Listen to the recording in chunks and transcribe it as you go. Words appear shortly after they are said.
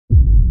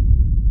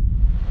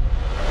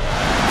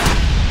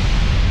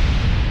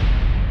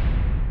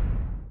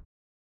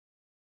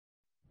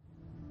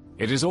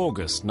It is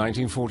August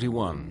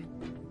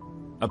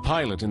 1941. A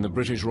pilot in the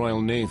British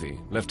Royal Navy,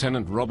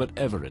 Lieutenant Robert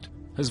Everett,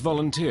 has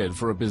volunteered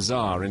for a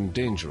bizarre and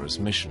dangerous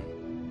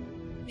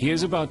mission. He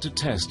is about to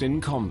test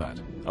in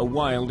combat a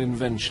wild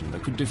invention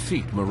that could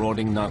defeat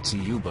marauding Nazi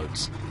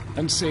U-boats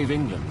and save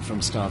England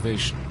from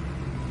starvation.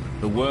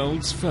 The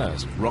world's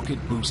first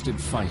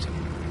rocket-boosted fighter.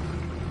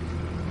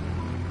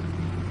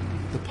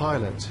 The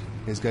pilot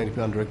is going to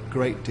be under a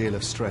great deal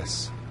of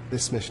stress.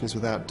 This mission is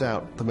without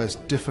doubt the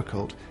most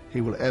difficult he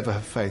will ever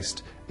have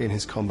faced in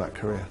his combat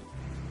career.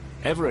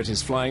 Everett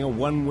is flying a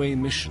one-way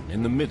mission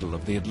in the middle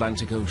of the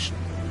Atlantic Ocean.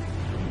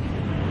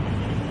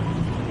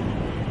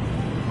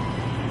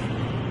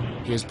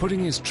 He is putting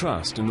his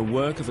trust in the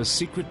work of a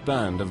secret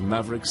band of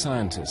maverick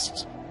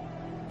scientists.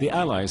 The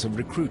Allies have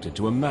recruited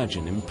to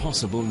imagine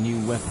impossible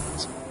new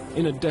weapons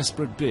in a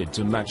desperate bid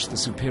to match the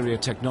superior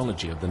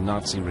technology of the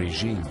Nazi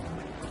regime.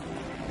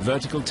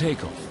 Vertical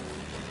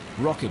takeoff,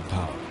 rocket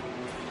power,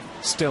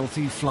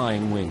 stealthy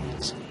flying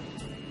wings.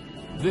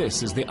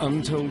 This is the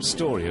untold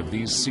story of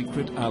these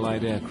secret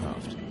Allied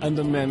aircraft and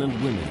the men and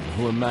women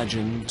who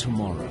imagine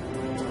tomorrow.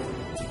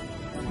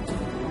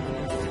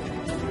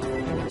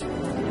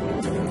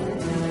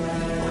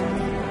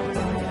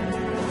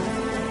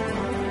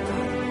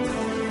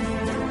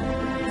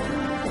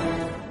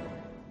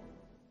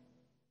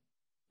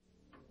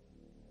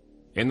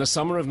 In the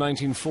summer of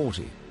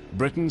 1940,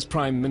 Britain's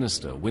Prime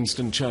Minister,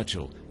 Winston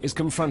Churchill, is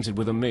confronted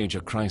with a major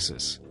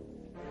crisis.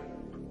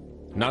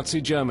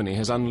 Nazi Germany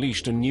has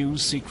unleashed a new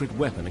secret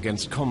weapon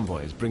against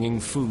convoys bringing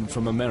food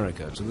from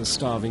America to the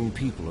starving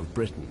people of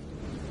Britain.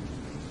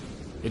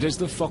 It is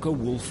the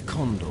Focke-Wulf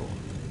Condor,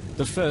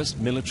 the first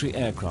military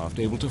aircraft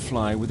able to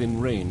fly within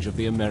range of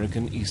the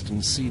American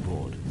eastern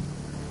seaboard.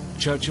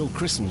 Churchill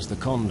christens the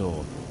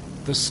Condor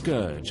the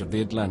scourge of the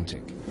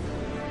Atlantic.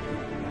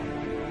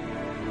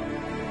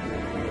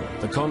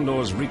 The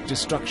Condors wreak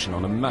destruction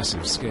on a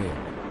massive scale.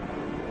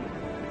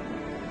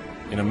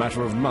 In a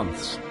matter of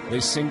months, they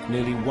sink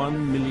nearly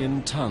 1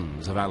 million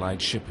tons of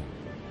Allied shipping.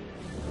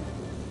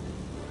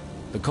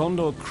 The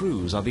Condor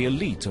crews are the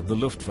elite of the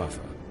Luftwaffe,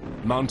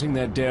 mounting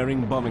their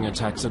daring bombing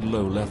attacks at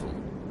low level.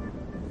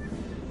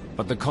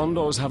 But the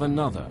Condors have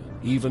another,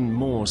 even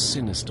more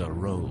sinister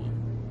role.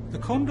 The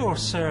Condor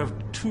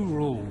served two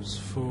roles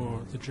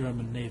for the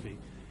German Navy.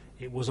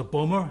 It was a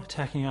bomber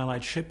attacking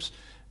Allied ships,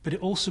 but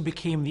it also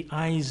became the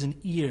eyes and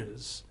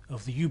ears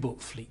of the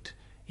U-boat fleet,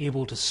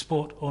 able to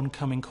spot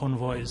oncoming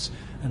convoys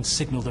and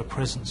signal their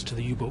presence to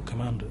the U-boat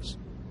commanders.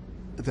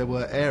 There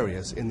were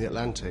areas in the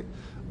Atlantic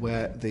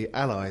where the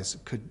Allies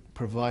could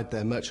provide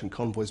their merchant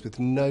convoys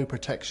with no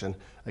protection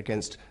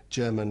against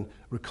German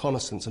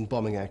reconnaissance and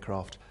bombing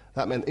aircraft.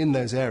 That meant in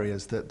those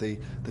areas that the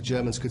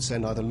Germans could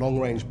send either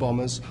long-range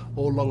bombers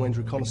or long-range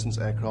reconnaissance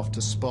aircraft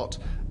to spot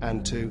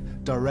and to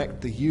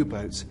direct the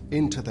U-boats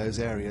into those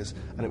areas,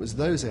 and it was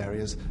those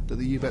areas that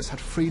the U-boats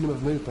had freedom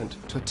of movement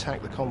to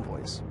attack the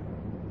convoys.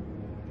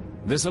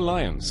 This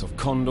alliance of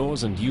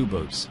Condors and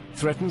U-boats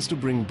threatens to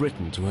bring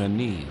Britain to her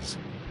knees.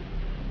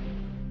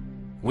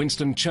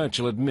 Winston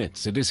Churchill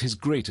admits it is his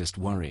greatest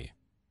worry.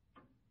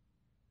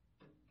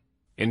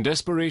 In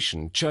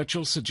desperation,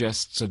 Churchill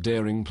suggests a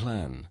daring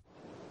plan.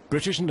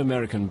 British and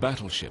American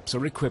battleships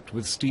are equipped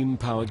with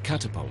steam-powered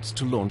catapults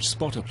to launch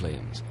spotter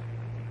planes.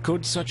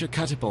 Could such a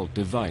catapult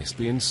device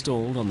be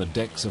installed on the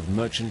decks of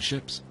merchant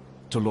ships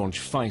to launch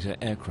fighter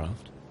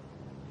aircraft?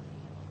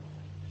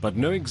 But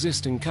no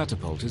existing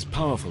catapult is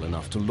powerful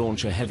enough to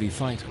launch a heavy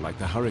fighter like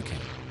the Hurricane.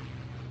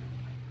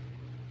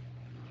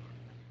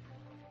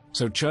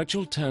 So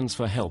Churchill turns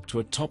for help to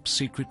a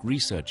top-secret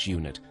research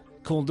unit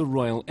called the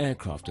Royal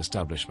Aircraft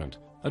Establishment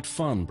at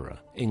Farnborough,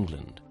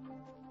 England.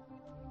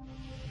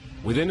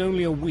 Within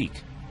only a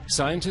week,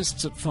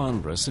 scientists at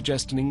Farnborough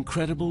suggest an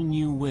incredible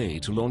new way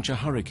to launch a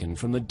Hurricane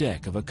from the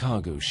deck of a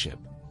cargo ship.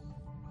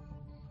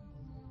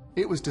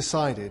 It was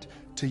decided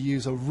to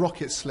use a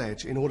rocket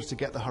sledge in order to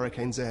get the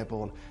Hurricanes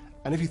airborne.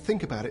 And if you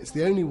think about it, it's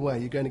the only way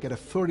you're going to get a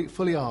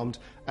fully armed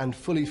and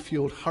fully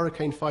fueled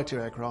Hurricane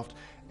fighter aircraft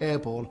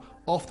airborne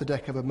off the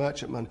deck of a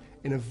merchantman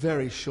in a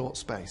very short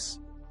space.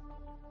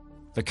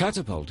 The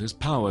catapult is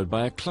powered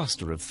by a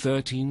cluster of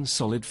 13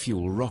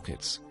 solid-fuel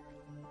rockets.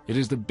 It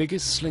is the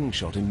biggest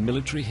slingshot in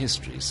military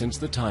history since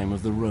the time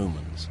of the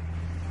Romans.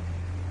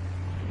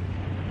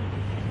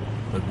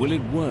 But will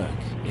it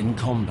work in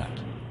combat?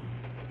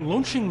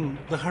 Launching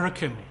the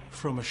Hurricane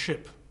from a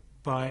ship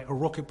by a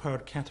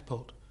rocket-powered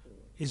catapult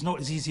is not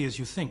as easy as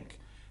you think.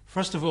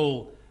 First of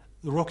all,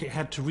 the rocket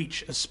had to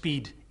reach a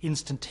speed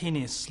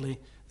instantaneously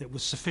that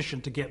was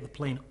sufficient to get the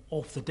plane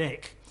off the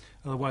deck,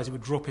 otherwise it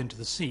would drop into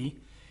the sea.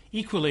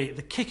 Equally,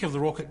 the kick of the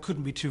rocket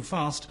couldn't be too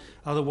fast,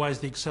 otherwise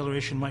the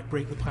acceleration might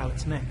break the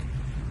pilot's neck.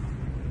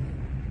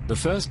 The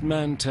first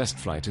manned test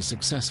flight is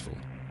successful,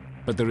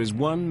 but there is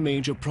one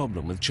major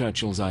problem with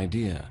Churchill's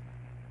idea.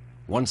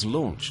 Once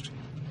launched,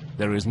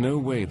 there is no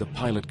way the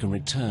pilot can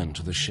return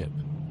to the ship.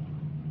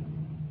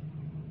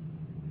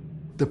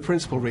 The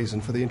principal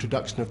reason for the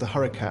introduction of the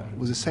Hurricane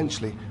was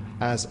essentially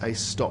as a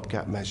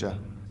stopgap measure.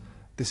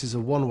 This is a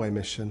one-way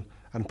mission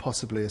and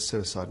possibly a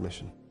suicide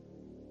mission.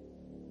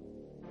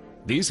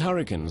 These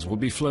Hurricanes will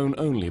be flown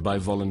only by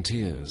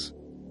volunteers.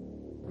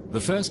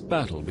 The first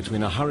battle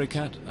between a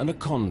Hurricat and a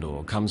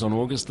Condor comes on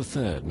August the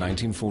 3rd,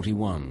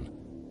 1941.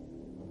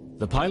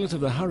 The pilot of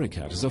the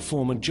Hurricat is a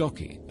former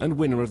jockey and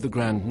winner of the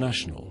Grand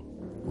National,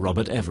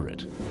 Robert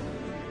Everett.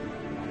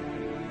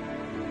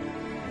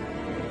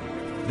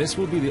 This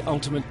will be the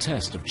ultimate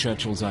test of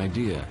Churchill's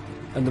idea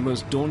and the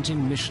most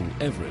daunting mission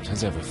Everett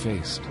has ever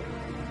faced.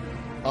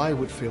 I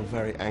would feel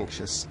very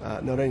anxious,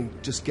 not only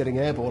just getting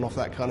airborne off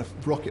that kind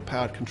of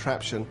rocket-powered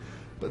contraption,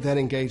 but then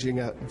engaging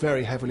a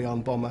very heavily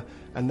armed bomber,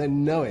 and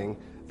then knowing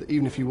that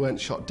even if you weren't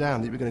shot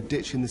down, that you were going to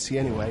ditch in the sea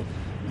anyway.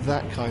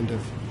 That kind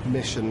of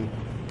mission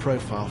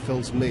profile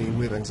fills me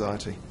with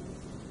anxiety.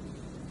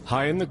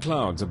 High in the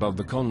clouds above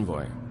the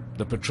convoy,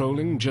 the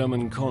patrolling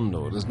German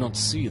Condor does not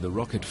see the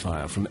rocket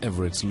fire from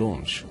Everett's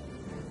launch.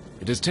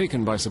 It is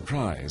taken by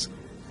surprise,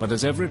 but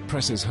as Everett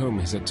presses home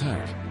his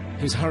attack,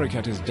 his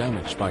Hurricat is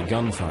damaged by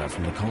gunfire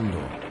from the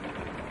Condor.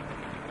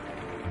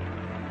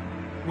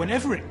 When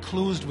Everett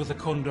closed with the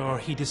Condor,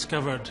 he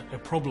discovered a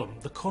problem.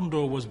 The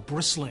Condor was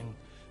bristling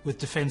with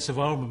defensive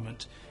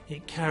armament.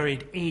 It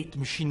carried 8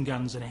 machine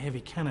guns and a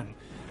heavy cannon,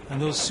 and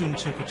those soon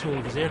took a toll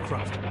of his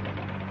aircraft.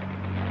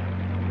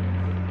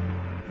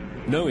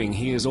 Knowing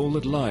he is all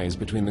that lies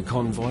between the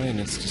convoy and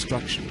its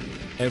destruction,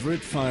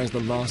 Everett fires the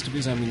last of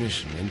his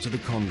ammunition into the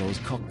Condor's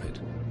cockpit.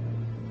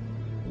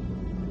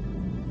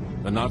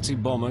 The Nazi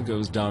bomber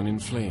goes down in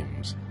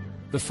flames,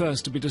 the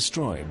first to be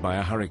destroyed by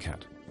a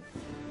Hurricat.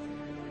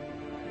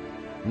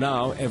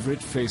 Now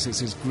Everett faces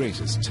his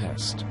greatest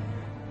test: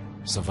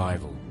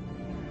 survival.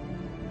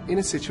 In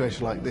a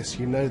situation like this,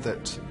 you know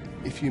that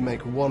if you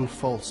make one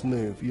false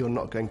move, you're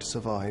not going to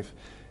survive.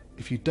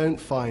 If you don't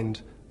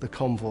find the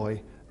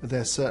convoy,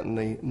 they're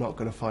certainly not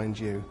going to find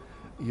you.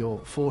 You're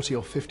 40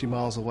 or 50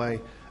 miles away,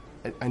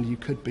 and you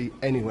could be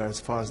anywhere as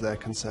far as they're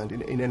concerned,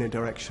 in any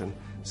direction.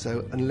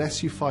 So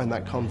unless you find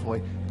that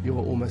convoy, you're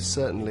almost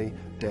certainly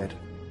dead.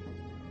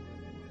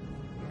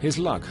 His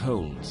luck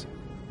holds.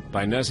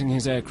 By nursing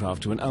his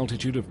aircraft to an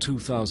altitude of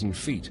 2,000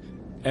 feet,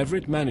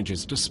 Everett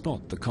manages to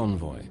spot the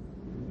convoy.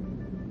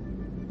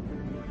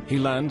 He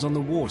lands on the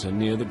water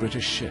near the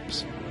British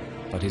ships,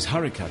 but his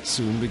Hurricat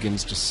soon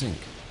begins to sink.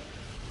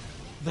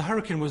 The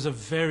Hurricane was a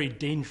very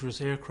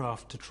dangerous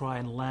aircraft to try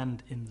and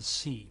land in the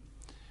sea.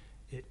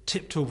 It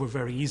tipped over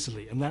very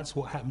easily, and that's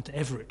what happened to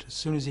Everett. As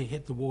soon as he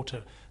hit the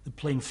water, the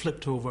plane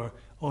flipped over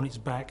on its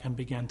back and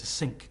began to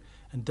sink,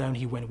 and down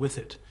he went with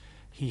it.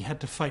 He had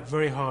to fight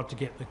very hard to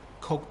get the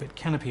cockpit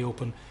canopy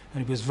open,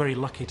 and he was very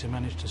lucky to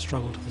manage to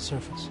struggle to the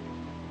surface.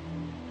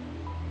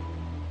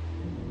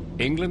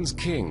 England's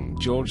King,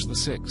 George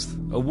VI,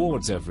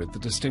 awards Everett the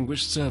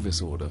Distinguished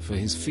Service Order for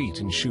his feat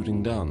in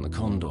shooting down the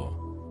Condor.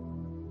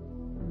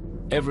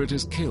 Everett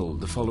is killed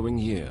the following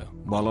year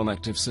while on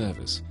active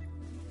service.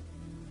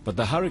 But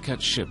the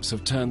Hurricat ships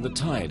have turned the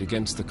tide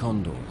against the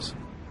Condors.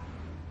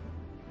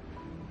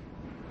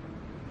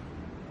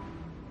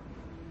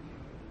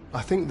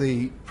 I think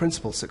the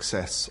principal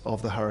success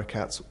of the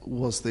Hurricats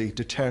was the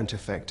deterrent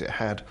effect it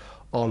had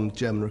on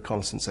German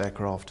reconnaissance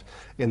aircraft,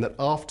 in that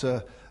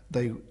after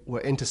they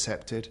were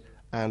intercepted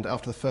and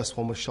after the first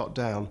one was shot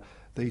down,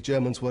 the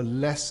Germans were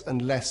less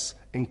and less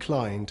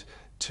inclined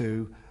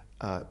to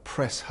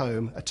press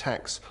home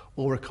attacks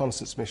or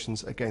reconnaissance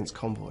missions against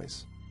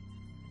convoys.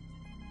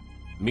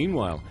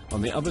 Meanwhile,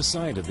 on the other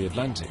side of the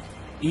Atlantic,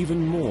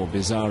 even more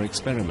bizarre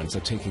experiments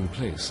are taking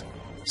place,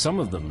 some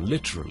of them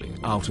literally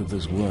out of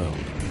this world.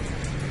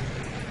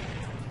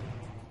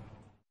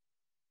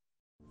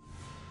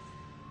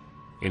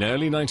 In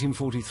early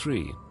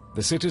 1943,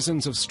 the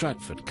citizens of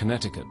Stratford,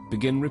 Connecticut,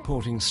 begin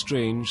reporting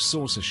strange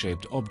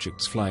saucer-shaped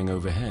objects flying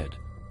overhead.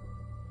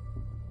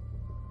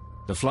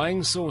 The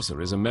Flying Saucer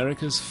is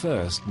America's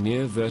first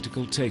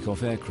near-vertical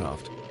takeoff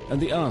aircraft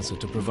and the answer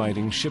to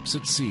providing ships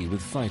at sea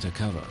with fighter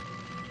cover.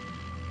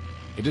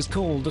 It is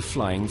called the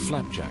Flying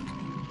Flapjack.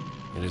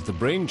 It is the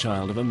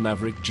brainchild of a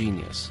maverick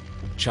genius,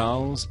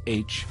 Charles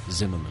H.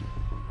 Zimmerman.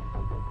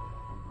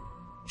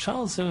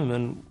 Charles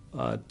Zimmerman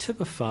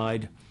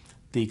typified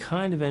the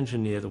kind of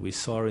engineer that we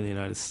saw in the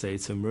United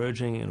States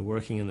emerging and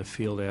working in the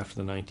field after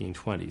the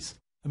 1920s.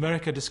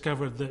 America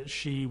discovered that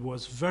she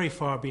was very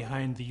far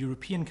behind the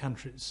European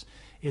countries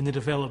in the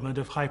development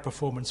of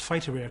high-performance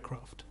fighter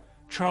aircraft.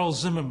 Charles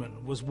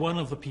Zimmerman was one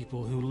of the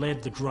people who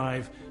led the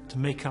drive to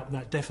make up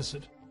that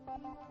deficit.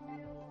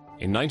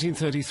 In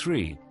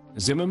 1933,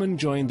 Zimmerman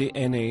joined the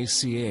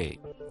NACA,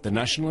 the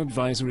National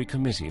Advisory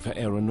Committee for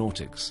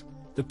Aeronautics,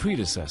 the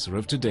predecessor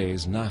of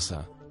today's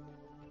NASA.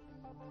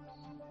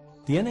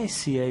 The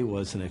NACA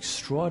was an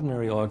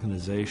extraordinary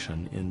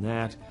organization in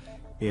that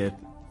it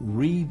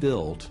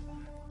rebuilt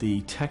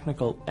the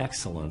technical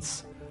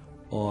excellence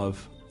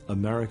of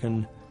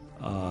American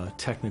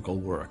technical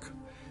work.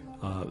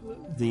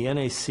 The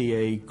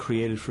NACA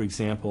created, for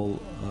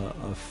example,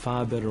 a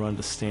far better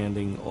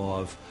understanding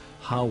of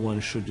how one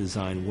should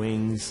design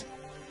wings.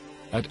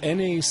 At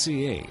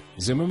NACA,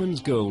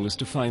 Zimmerman's goal is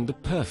to find the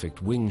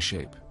perfect wing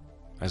shape.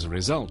 As a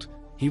result,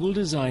 he will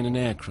design an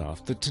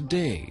aircraft that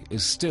today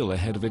is still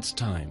ahead of its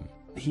time.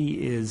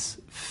 He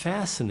is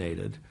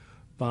fascinated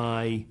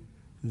by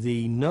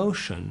the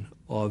notion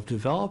of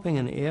developing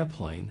an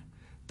airplane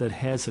that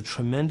has a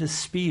tremendous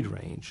speed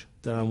range,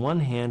 that on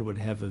one hand would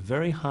have a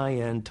very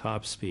high-end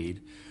top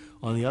speed,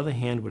 on the other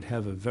hand would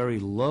have a very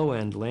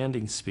low-end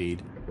landing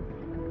speed.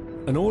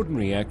 An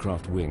ordinary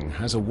aircraft wing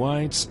has a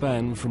wide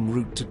span from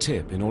root to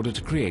tip in order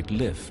to create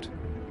lift.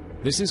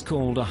 This is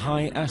called a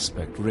high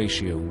aspect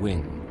ratio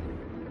wing.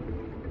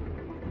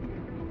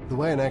 The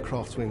way an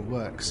aircraft wing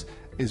works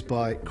is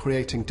by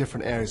creating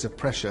different areas of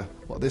pressure.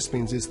 What this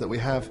means is that we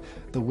have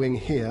the wing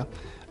here,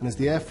 and as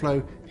the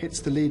airflow hits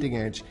the leading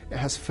edge, it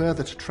has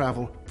further to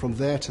travel from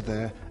there to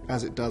there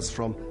as it does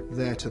from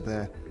there to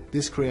there.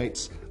 This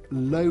creates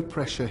low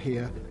pressure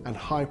here and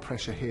high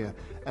pressure here.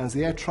 And as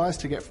the air tries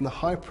to get from the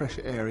high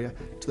pressure area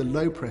to the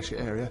low pressure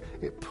area,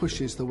 it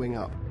pushes the wing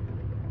up.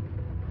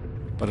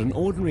 But an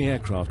ordinary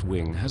aircraft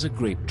wing has a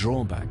great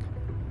drawback.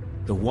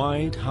 The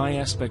wide, high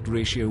aspect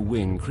ratio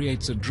wing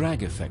creates a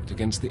drag effect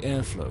against the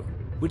airflow,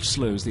 which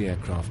slows the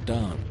aircraft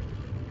down.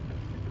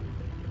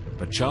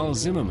 But Charles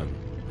Zimmermann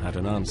had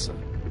an answer.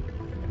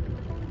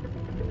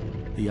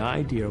 The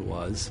idea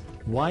was,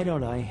 why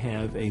don't I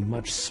have a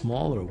much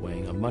smaller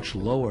wing, a much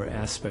lower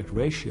aspect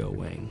ratio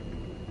wing?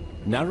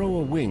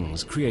 Narrower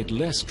wings create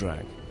less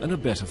drag and are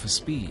better for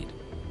speed.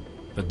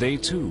 But they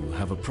too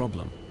have a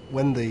problem.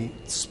 When the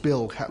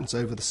spill happens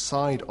over the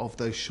side of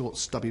those short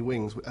stubby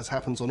wings, as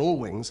happens on all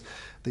wings,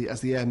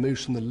 as the air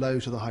moves from the low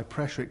to the high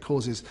pressure, it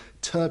causes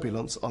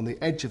turbulence on the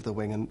edge of the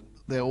wing and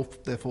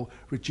therefore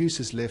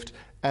reduces lift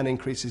and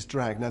increases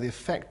drag. Now the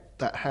effect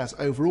that has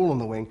overall on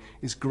the wing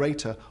is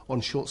greater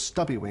on short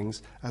stubby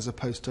wings as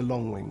opposed to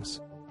long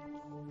wings.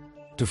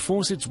 To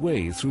force its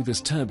way through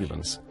this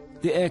turbulence,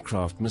 the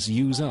aircraft must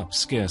use up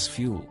scarce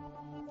fuel.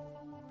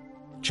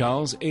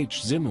 Charles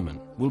H. Zimmermann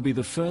will be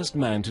the first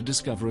man to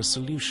discover a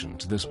solution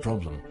to this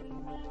problem.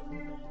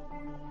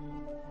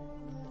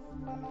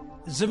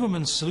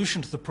 Zimmermann's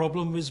solution to the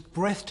problem is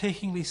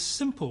breathtakingly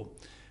simple.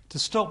 To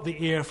stop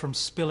the air from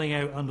spilling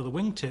out under the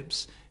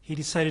wingtips, he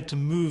decided to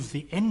move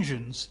the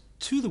engines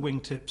to the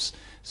wingtips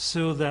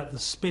so that the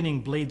spinning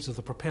blades of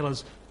the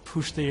propellers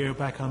push the air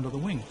back under the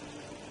wing.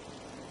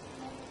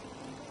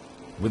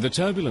 With the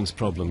turbulence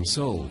problem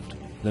solved,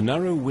 the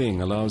narrow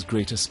wing allows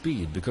greater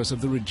speed because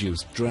of the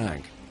reduced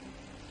drag.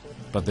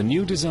 But the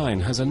new design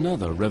has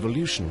another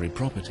revolutionary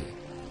property: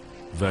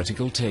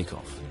 vertical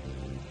takeoff.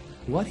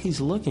 What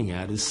he's looking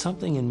at is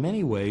something in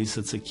many ways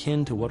that's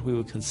akin to what we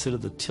would consider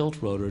the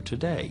tilt rotor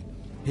today.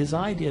 His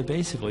idea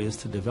basically is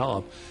to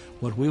develop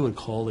what we would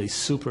call a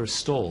super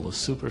STOL, a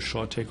super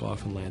short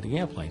takeoff and landing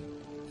airplane.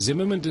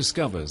 Zimmermann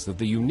discovers that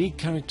the unique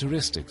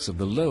characteristics of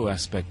the low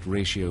aspect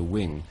ratio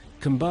wing,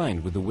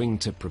 combined with the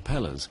wingtip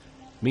propellers,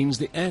 means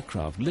the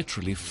aircraft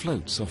literally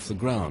floats off the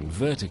ground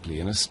vertically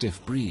in a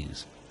stiff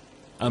breeze.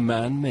 A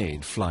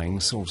man-made flying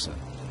saucer.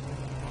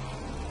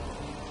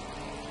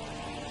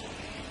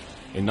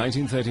 In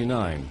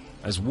 1939,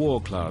 as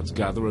war clouds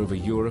gather over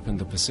Europe and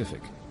the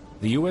Pacific,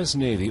 the US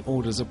Navy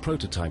orders a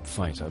prototype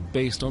fighter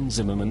based on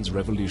Zimmermann's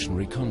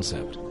revolutionary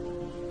concept.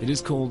 It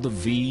is called the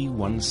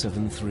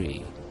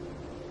V-173.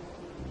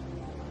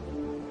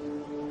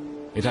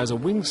 It has a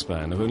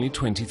wingspan of only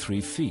 23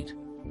 feet,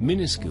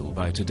 minuscule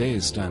by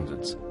today's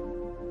standards.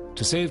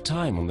 To save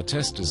time on the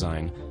test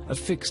design, a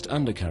fixed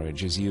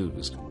undercarriage is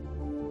used.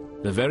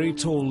 The very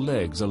tall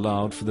legs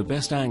allowed for the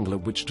best angle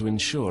at which to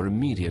ensure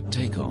immediate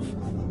takeoff.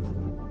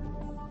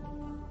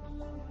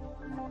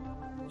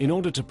 In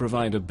order to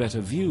provide a better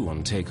view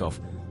on takeoff,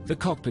 the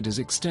cockpit is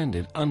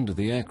extended under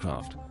the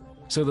aircraft,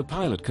 so the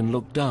pilot can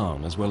look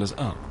down as well as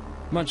up,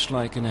 much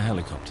like in a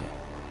helicopter.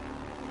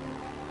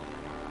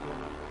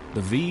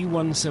 The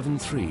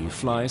V-173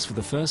 flies for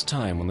the first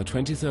time on the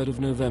 23rd of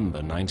November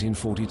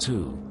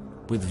 1942,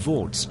 with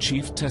Vort's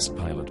chief test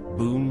pilot,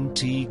 Boone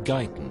T.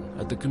 Guyton,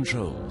 at the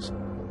controls.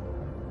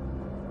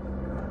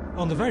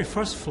 On the very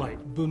first flight,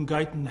 Boone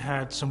Guyton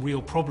had some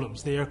real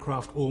problems. The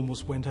aircraft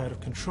almost went out of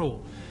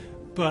control.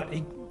 But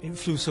it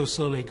flew so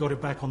slowly, he got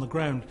it back on the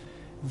ground.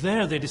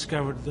 There they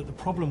discovered that the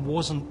problem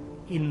wasn't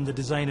in the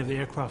design of the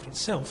aircraft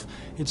itself.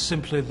 It's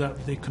simply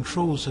that the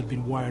controls had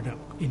been wired up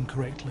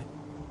incorrectly.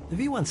 The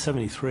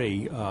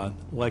V-173,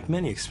 like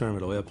many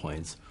experimental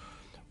airplanes,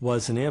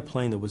 was an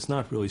airplane that was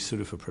not really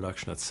suited for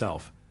production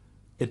itself.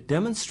 It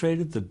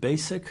demonstrated the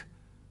basic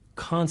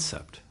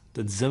concept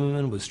that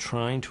Zimmermann was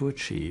trying to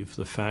achieve,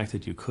 the fact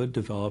that you could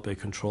develop a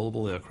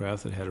controllable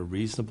aircraft that had a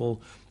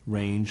reasonable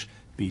range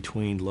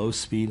between low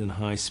speed and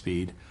high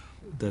speed,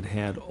 that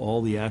had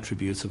all the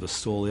attributes of a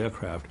STOL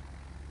aircraft.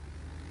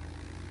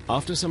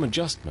 After some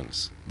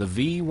adjustments, the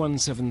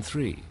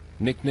V-173,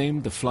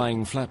 nicknamed the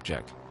Flying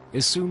Flapjack,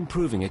 is soon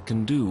proving it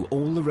can do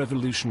all the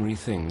revolutionary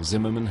things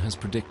Zimmermann has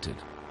predicted.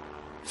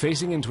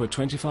 Facing into a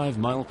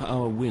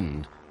 25-mile-per-hour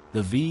wind,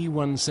 the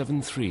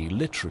V-173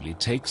 literally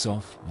takes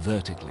off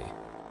vertically.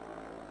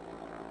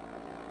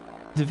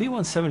 The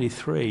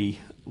V-173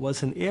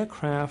 was an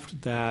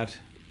aircraft that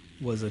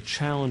was a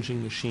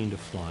challenging machine to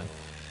fly,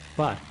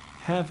 but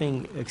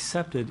having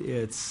accepted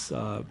its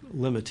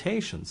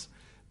limitations,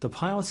 the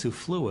pilots who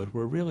flew it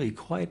were really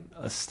quite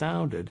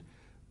astounded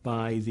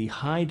by the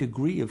high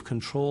degree of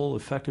control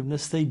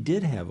effectiveness they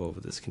did have over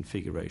this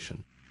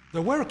configuration.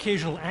 There were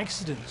occasional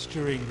accidents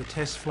during the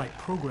test flight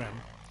program.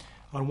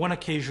 On one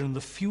occasion,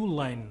 the fuel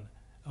line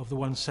of the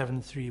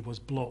 173 was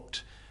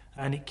blocked,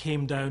 and it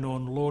came down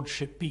on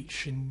Lordship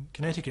Beach in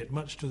Connecticut,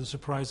 much to the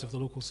surprise of the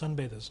local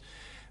sunbathers.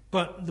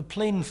 But the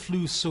plane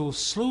flew so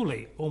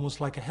slowly,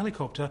 almost like a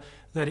helicopter,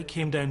 that it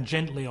came down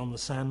gently on the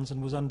sands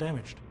and was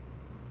undamaged.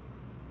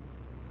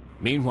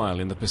 Meanwhile,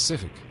 in the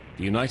Pacific,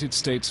 the United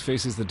States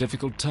faces the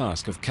difficult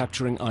task of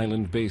capturing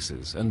island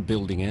bases and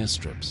building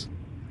airstrips.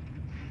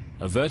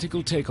 A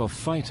vertical takeoff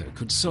fighter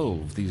could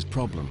solve these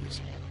problems.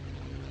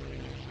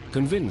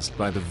 Convinced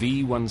by the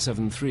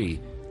V-173,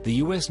 the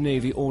US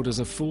Navy orders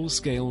a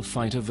full-scale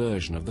fighter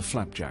version of the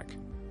Flapjack.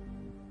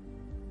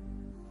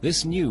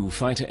 This new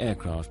fighter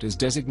aircraft is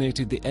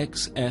designated the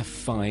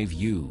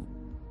XF-5U.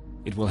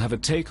 It will have a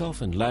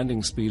takeoff and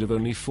landing speed of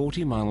only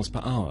 40 miles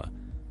per hour,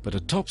 but a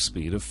top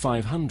speed of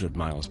 500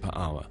 miles per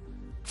hour,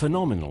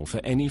 phenomenal for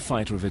any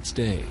fighter of its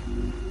day.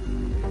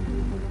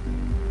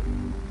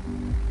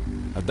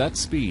 At that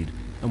speed,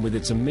 and with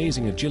its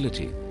amazing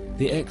agility,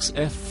 the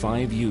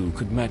XF-5U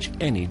could match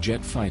any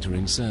jet fighter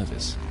in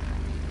service.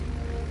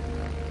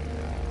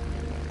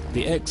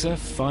 The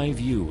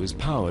XF-5U is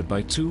powered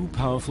by two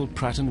powerful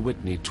Pratt &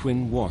 Whitney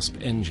twin Wasp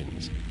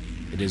engines.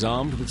 It is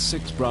armed with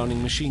 6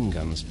 Browning machine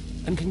guns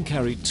and can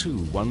carry 2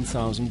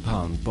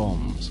 1,000-pound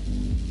bombs.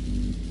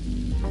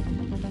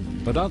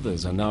 But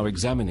others are now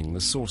examining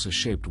the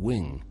saucer-shaped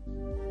wing.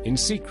 In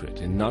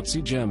secret, in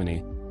Nazi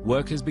Germany,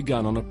 work has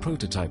begun on a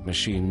prototype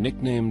machine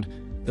nicknamed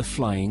the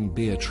Flying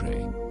Beer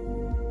Tray.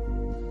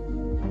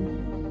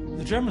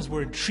 The Germans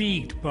were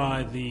intrigued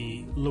by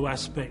the low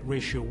aspect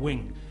ratio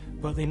wing,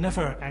 but they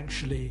never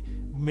actually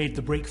made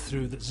the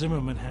breakthrough that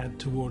Zimmermann had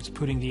towards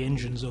putting the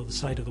engines on the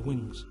side of the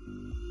wings.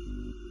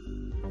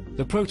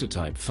 The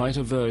prototype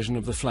fighter version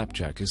of the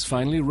Flapjack is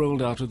finally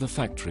rolled out of the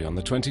factory on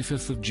the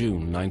 25th of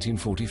June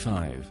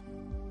 1945.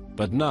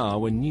 But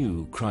now a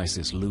new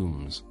crisis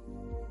looms.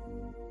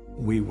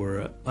 We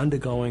were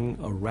undergoing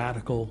a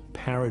radical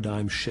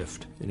paradigm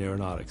shift in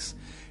aeronautics,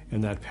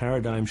 and that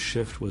paradigm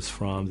shift was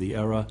from the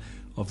era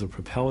of the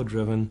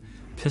propeller-driven,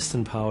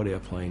 piston-powered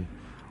airplane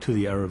to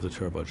the era of the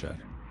turbojet.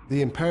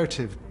 The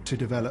imperative to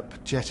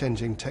develop jet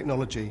engine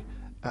technology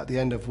at the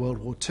end of World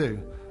War II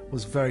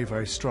was very,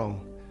 very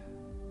strong.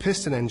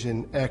 Piston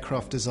engine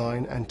aircraft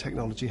design and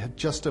technology had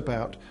just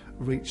about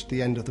reached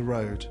the end of the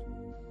road.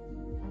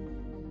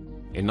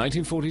 In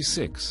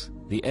 1946,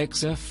 the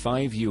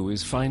XF-5U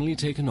is finally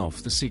taken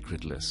off the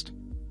secret list.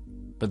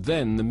 But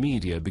then the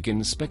media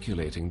begins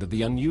speculating that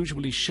the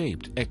unusually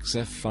shaped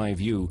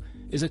XF-5U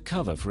is a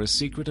cover for a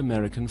secret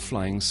American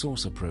flying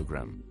saucer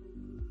program.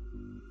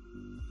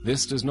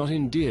 This does not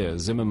endear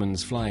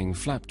Zimmermann's Flying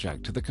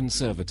Flapjack to the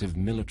conservative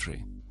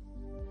military.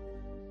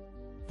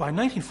 By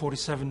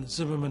 1947,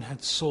 Zimmermann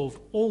had solved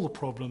all the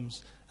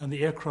problems and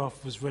the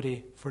aircraft was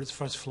ready for its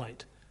first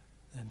flight.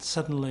 And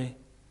suddenly,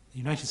 the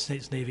United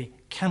States Navy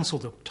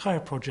cancelled the entire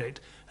project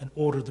and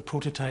ordered the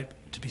prototype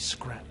to be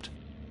scrapped.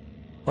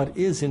 What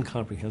is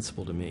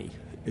incomprehensible to me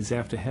is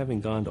after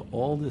having gone to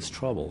all this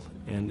trouble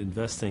and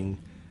investing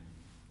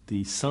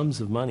the sums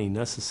of money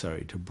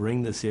necessary to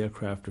bring this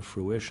aircraft to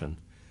fruition,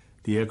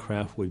 the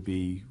aircraft would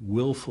be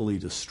willfully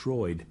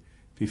destroyed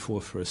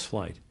before first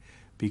flight,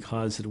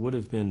 because it would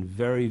have been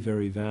very,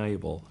 very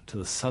valuable to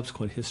the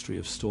subsequent history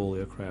of STOL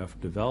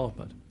aircraft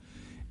development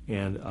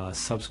and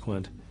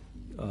subsequent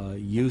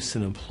use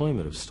and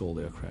employment of STOL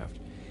aircraft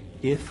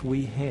if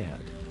we had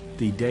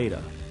the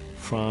data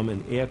from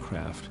an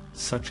aircraft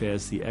such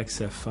as the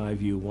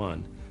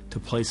XF-5U-1 to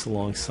place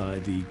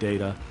alongside the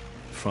data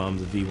from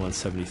the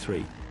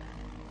V-173.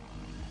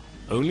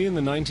 Only in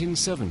the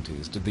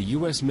 1970s did the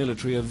US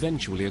military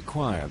eventually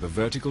acquire the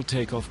vertical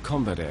takeoff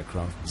combat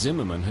aircraft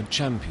Zimmermann had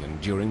championed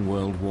during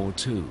World War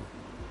II.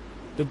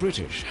 The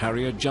British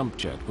Harrier jump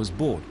jet was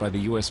bought by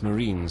the US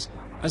Marines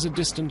as a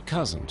distant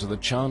cousin to the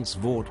Chance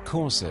Vought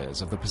Corsairs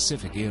of the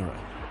Pacific era.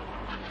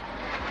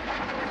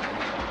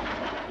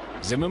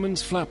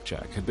 Zimmermann's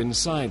Flapjack had been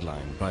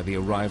sidelined by the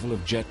arrival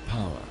of jet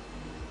power.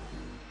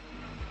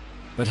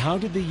 But how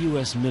did the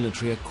US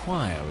military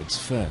acquire its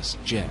first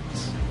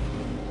jets?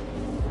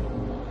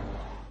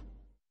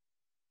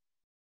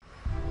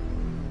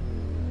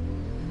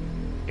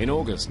 In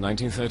August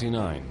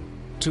 1939,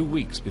 2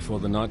 weeks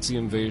before the Nazi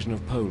invasion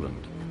of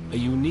Poland, a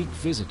unique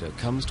visitor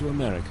comes to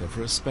America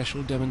for a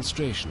special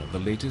demonstration of the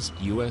latest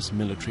US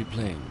military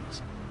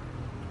planes.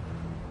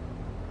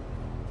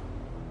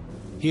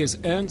 He is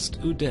Ernst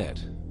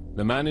Udet,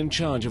 the man in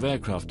charge of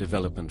aircraft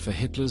development for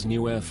Hitler's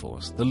new air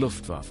force, the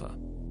Luftwaffe.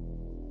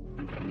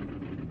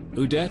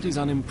 Udet is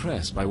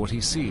unimpressed by what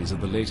he sees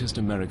of the latest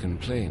American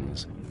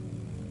planes.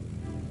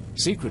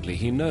 Secretly,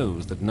 he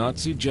knows that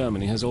Nazi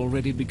Germany has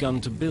already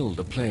begun to build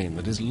a plane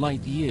that is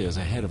light years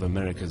ahead of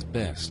America's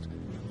best,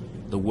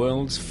 the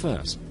world's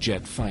first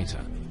jet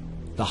fighter,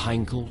 the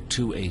Heinkel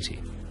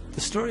 280.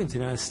 The story of the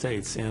United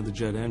States and the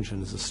jet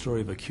engine is a story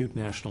of acute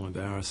national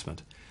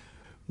embarrassment.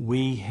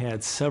 we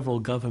had several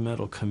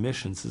governmental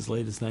commissions as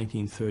late as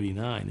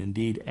 1939,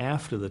 indeed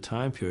after the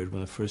time period when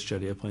the first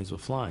jet airplanes were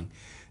flying,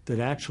 that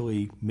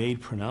actually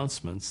made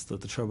pronouncements that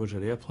the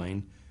turbojet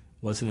airplane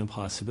was an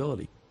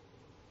impossibility.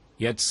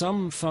 Yet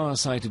some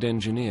far-sighted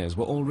engineers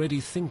were already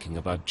thinking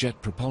about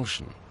jet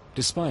propulsion,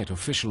 despite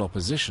official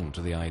opposition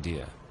to the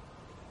idea.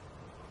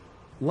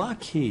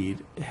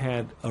 Lockheed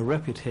had a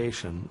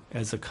reputation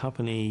as a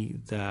company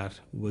that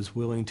was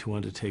willing to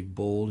undertake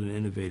bold and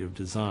innovative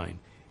design.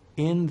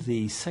 In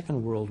the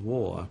Second World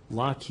War,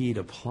 Lockheed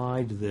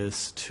applied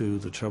this to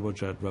the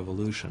turbojet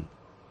revolution.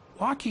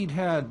 Lockheed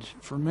had,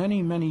 for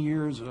many, many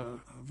years, a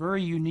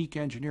very unique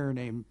engineer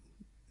named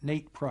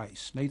Nathan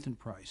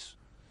Price.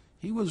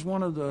 He was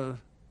one of the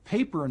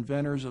paper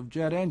inventors of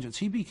jet engines.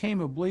 He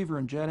became a believer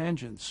in jet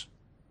engines.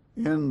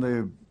 In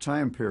the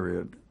time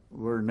period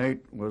where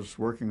Nate was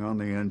working on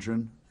the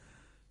engine,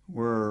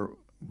 where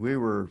we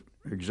were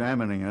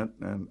examining it,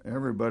 and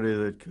everybody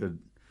that could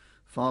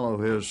follow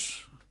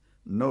his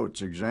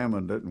notes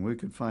examined it, and we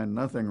could find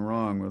nothing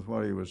wrong with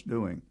what he was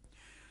doing.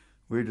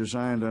 We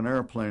designed an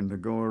airplane to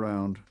go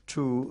around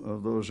two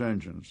of those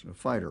engines, a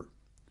fighter.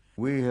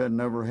 We had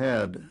never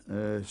had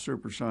a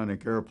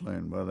supersonic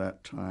airplane by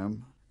that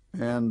time,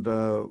 and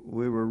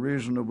we were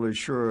reasonably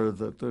sure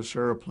that this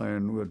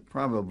airplane would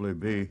probably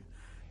be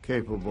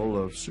capable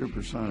of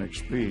supersonic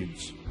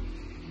speeds.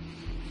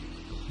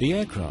 The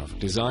aircraft,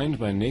 designed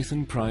by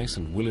Nathan Price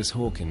and Willis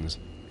Hawkins,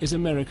 is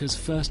America's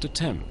first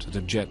attempt at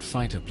a jet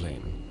fighter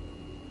plane.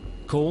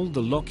 Called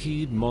the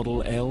Lockheed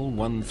Model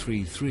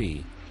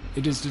L-133,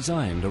 it is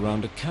designed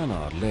around a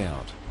canard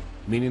layout,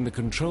 meaning the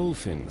control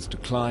fins to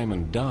climb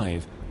and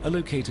dive are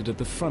located at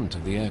the front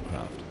of the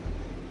aircraft.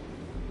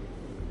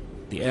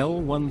 The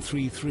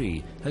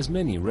L-133 has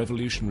many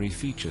revolutionary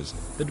features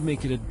that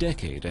make it a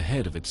decade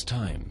ahead of its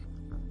time.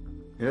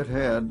 It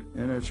had,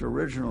 in its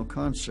original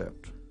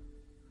concept,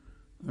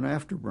 an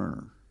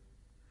afterburner.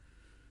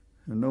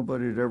 And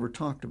nobody had ever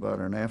talked about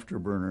an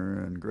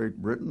afterburner in Great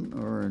Britain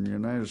or in the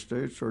United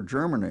States or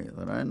Germany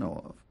that I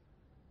know of.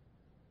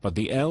 But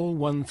the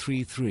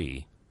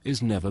L-133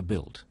 is never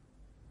built.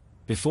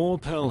 Before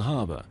Pearl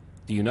Harbor,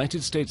 the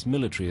United States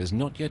military is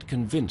not yet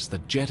convinced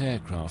that jet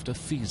aircraft are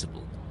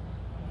feasible.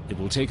 It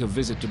will take a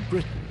visit to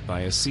Britain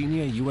by a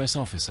senior U.S.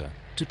 officer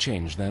to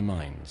change their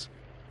minds.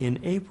 In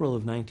April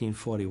of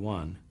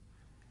 1941,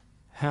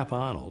 Hap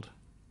Arnold,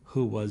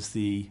 who was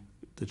the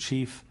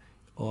chief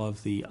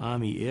of the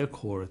Army Air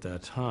Corps at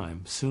that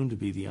time, soon to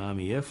be the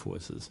Army Air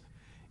Forces,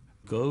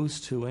 goes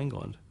to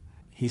England.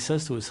 He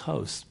says to his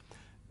host,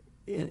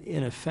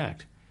 in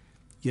effect,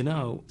 you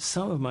know,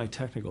 some of my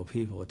technical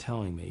people are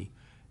telling me,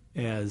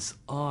 as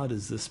odd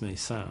as this may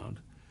sound,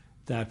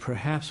 that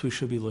perhaps we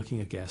should be looking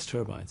at gas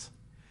turbines.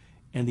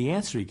 And the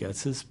answer he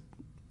gets is,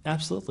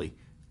 absolutely.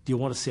 Do you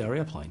want to see our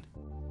airplane?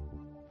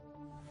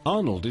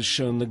 Arnold is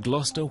shown the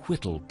Gloucester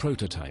Whittle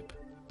prototype,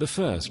 the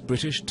first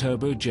British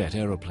turbojet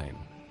aeroplane.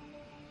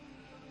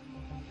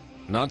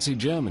 Nazi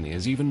Germany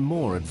is even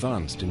more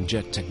advanced in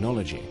jet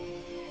technology.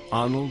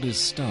 Arnold is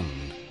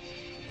stunned.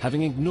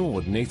 Having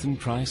ignored Nathan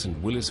Price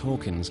and Willis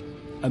Hawkins,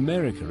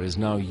 America is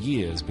now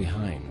years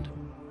behind.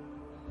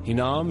 He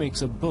now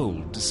makes a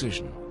bold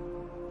decision.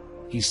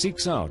 He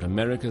seeks out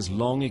America's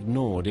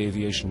long-ignored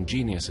aviation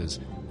geniuses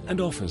and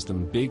offers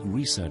them big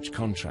research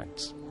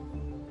contracts.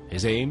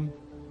 His aim?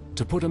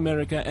 To put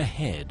America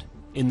ahead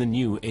in the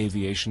new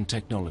aviation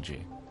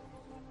technology.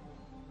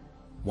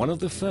 One of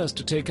the first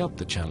to take up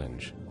the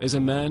challenge is a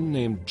man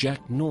named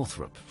Jack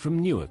Northrop from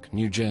Newark,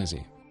 New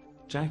Jersey.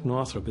 Jack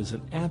Northrop is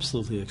an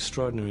absolutely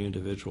extraordinary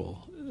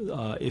individual.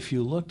 If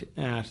you looked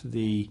at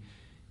the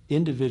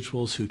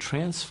individuals who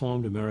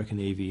transformed American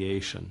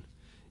aviation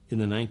in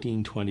the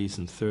 1920s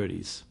and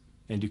 30s,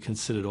 and you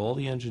considered all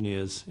the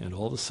engineers and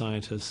all the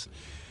scientists,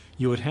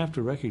 you would have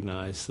to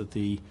recognize that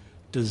the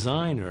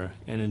designer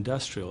and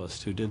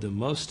industrialist who did the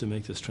most to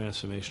make this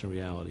transformation a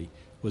reality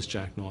was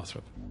Jack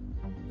Northrop.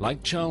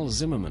 Like Charles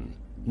Zimmerman,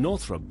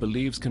 Northrop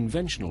believes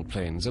conventional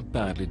planes are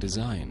badly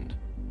designed.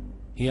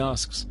 He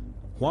asks,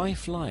 why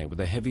fly with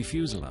a heavy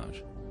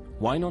fuselage?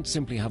 Why not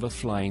simply have a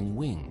flying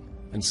wing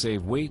and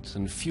save weight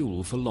and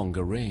fuel for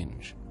longer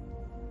range?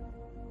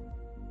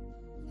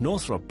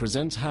 Northrop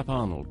presents Hap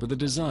Arnold with a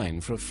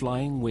design for a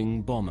flying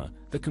wing bomber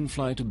that can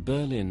fly to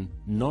Berlin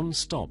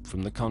non-stop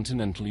from the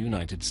continental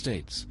United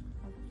States,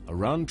 a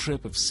round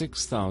trip of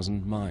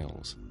 6,000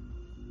 miles.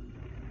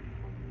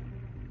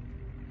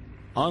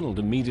 Arnold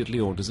immediately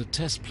orders a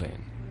test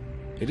plane.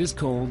 It is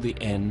called the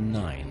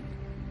N9.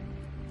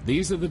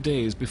 These are the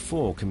days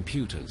before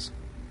computers,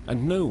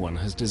 and no one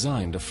has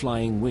designed a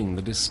flying wing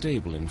that is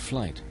stable in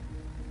flight.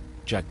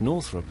 Jack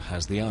Northrop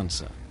has the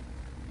answer.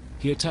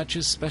 He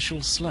attaches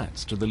special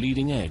slats to the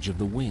leading edge of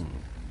the wing.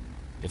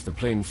 If the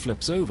plane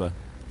flips over,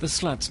 the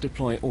slats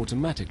deploy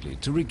automatically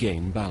to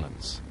regain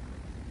balance.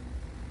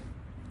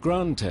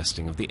 Ground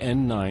testing of the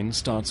N9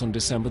 starts on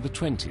December the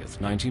 20th,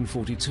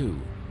 1942,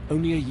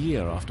 only a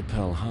year after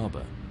Pearl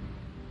Harbor.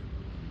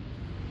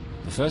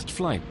 The first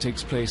flight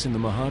takes place in the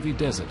Mojave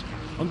Desert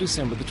on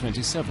December the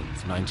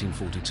 27th,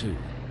 1942.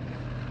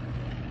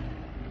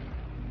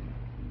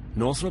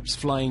 Northrop's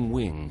flying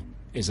wing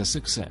is a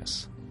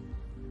success.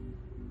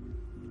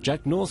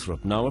 Jack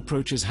Northrop now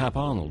approaches Hap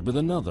Arnold with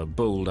another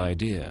bold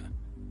idea.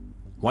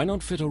 Why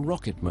not fit a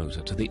rocket motor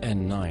to the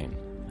N9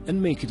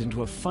 and make it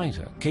into a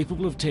fighter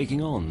capable of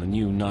taking on the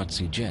new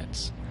Nazi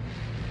jets?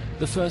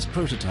 The first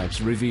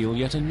prototypes reveal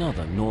yet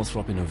another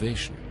Northrop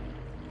innovation.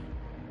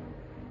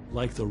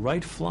 Like the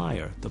Wright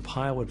Flyer, the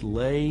pilot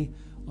lay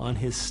on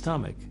his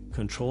stomach,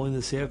 controlling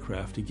this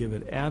aircraft to give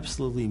it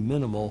absolutely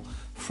minimal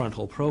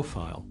frontal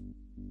profile.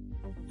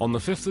 On the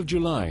 5th of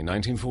July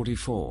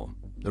 1944,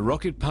 the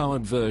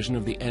rocket-powered version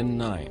of the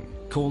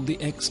N9, called the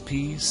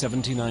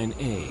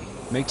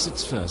XP-79A, makes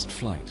its first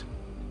flight.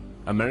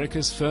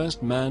 America's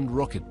first manned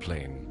rocket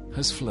plane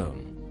has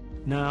flown.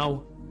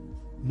 Now,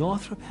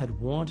 Northrop had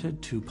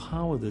wanted to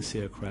power this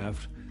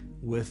aircraft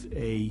with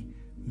a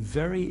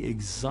very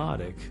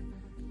exotic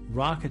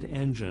rocket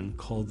engine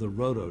called the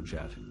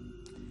rotojet.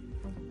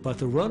 But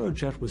the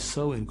rotojet was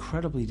so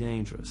incredibly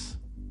dangerous,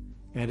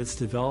 and its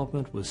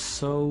development was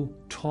so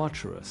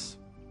torturous,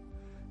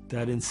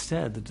 that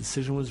instead the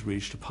decision was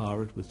reached to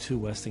power it with two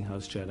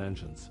Westinghouse jet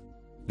engines.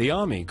 The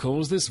Army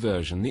calls this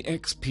version the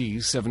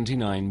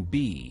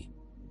XP-79B.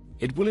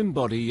 It will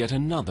embody yet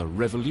another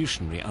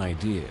revolutionary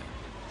idea.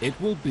 It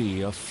will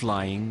be a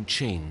flying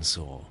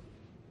chainsaw.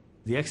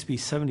 The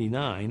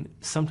XP-79,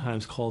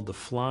 sometimes called the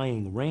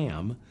Flying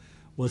Ram,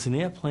 was an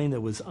airplane that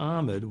was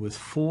armored with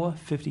 4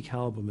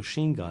 50-caliber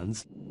machine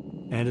guns,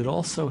 and it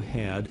also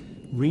had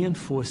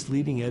reinforced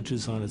leading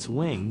edges on its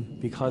wing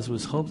because it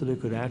was hoped that it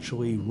could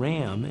actually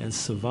ram and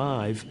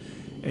survive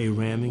a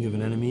ramming of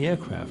an enemy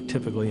aircraft,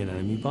 typically an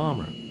enemy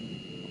bomber.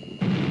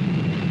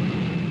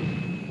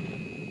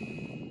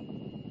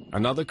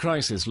 Another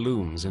crisis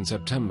looms in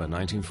September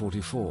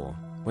 1944,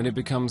 when it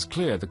becomes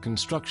clear the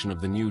construction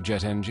of the new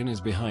jet engine is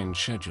behind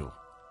schedule.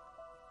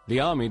 The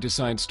Army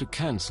decides to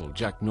cancel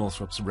Jack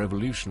Northrop's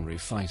revolutionary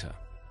fighter.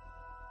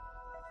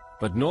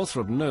 But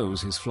Northrop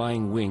knows his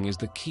flying wing is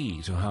the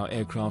key to how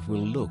aircraft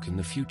will look in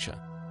the future.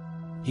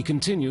 He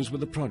continues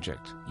with the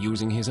project,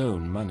 using his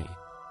own money.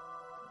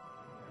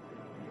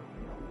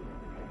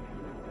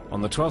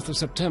 On the 12th of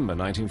September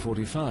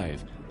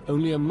 1945,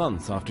 only a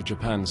month after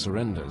Japan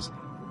surrenders,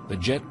 the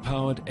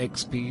jet-powered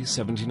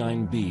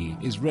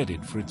XP-79B is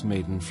readied for its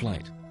maiden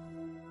flight.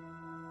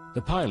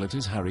 The pilot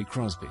is Harry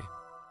Crosby.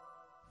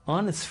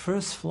 On its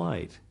first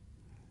flight,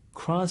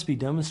 Crosby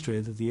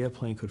demonstrated that the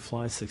airplane could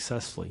fly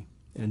successfully.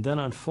 And then,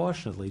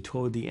 unfortunately,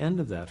 toward the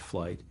end of that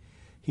flight,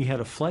 he had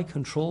a flight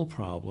control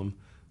problem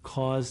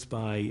caused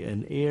by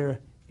an air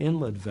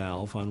inlet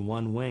valve on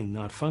one wing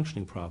not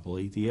functioning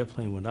properly. The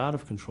airplane went out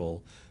of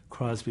control.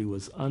 Crosby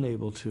was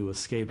unable to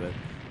escape it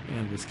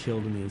and was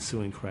killed in the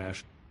ensuing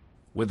crash.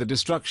 With the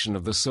destruction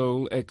of the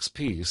sole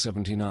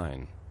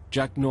XP-79,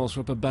 Jack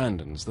Northrop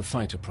abandons the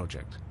fighter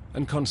project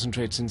and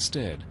concentrates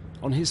instead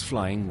on his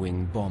flying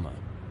wing bomber.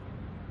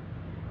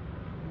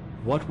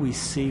 What we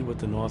see with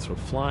the Northrop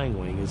Flying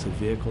Wing is a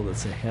vehicle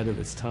that's ahead of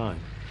its time.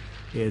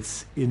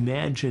 It's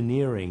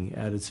Imagineering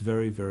at its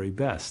very, very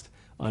best.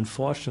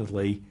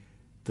 Unfortunately,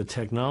 the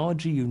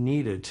technology you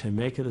needed to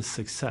make it a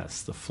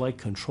success, the flight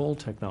control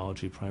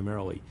technology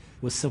primarily,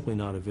 was simply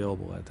not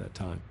available at that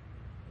time.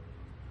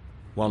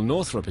 While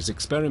Northrop is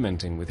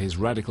experimenting with his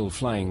radical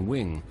flying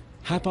wing,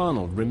 Hap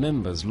Arnold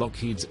remembers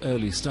Lockheed's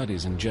early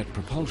studies in jet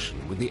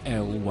propulsion with the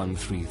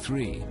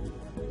L-133.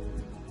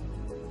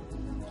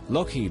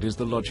 Lockheed is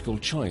the logical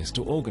choice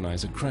to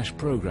organize a crash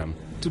program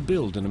to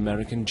build an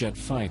American jet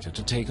fighter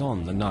to take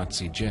on the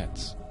Nazi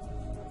jets.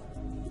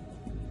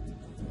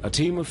 A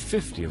team of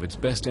 50 of its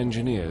best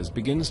engineers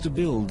begins to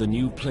build the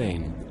new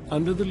plane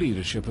under the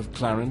leadership of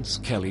Clarence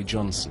Kelly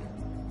Johnson.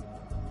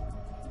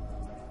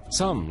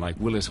 Some, like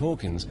Willis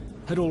Hawkins,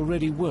 had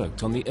already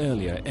worked on the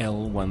earlier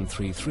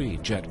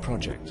L-133 jet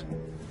project.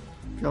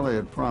 Kelly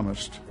had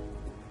promised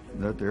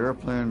that the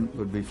airplane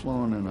would be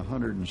flown in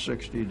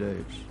 160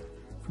 days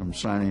from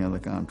signing of the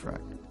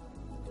contract.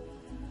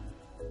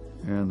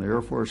 And the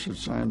Air Force had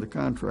signed the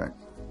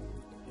contract.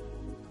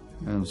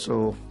 And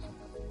so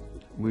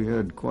we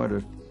had quite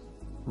a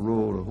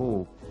role to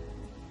hold.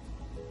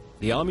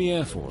 The Army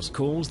Air Force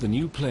calls the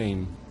new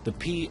plane the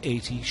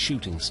P-80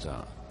 Shooting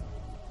Star.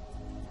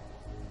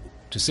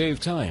 To save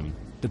time,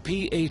 the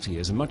P-80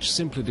 is a much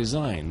simpler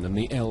design than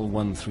the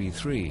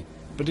L-133,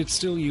 but it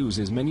still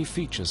uses many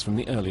features from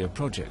the earlier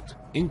project,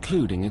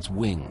 including its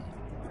wing.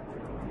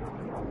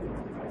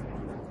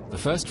 The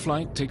first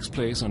flight takes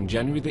place on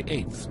January the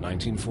 8th,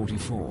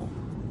 1944.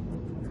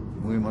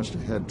 We must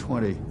have had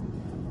 20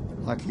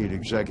 Lockheed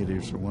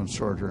executives of one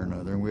sort or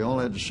another, and we all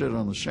had to sit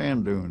on the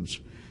sand dunes.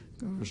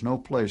 There was no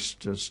place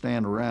to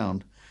stand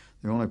around.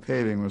 The only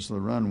paving was the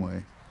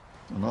runway.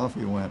 And off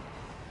he went,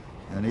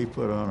 and he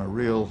put on a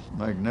real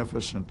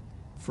magnificent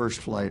first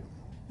flight,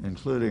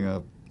 including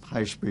a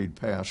high-speed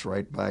pass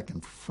right back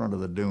in front of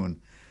the dune.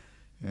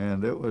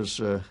 And it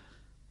was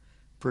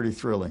pretty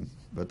thrilling,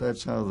 but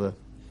that's how the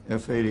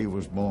F-80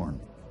 was born.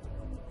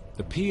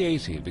 The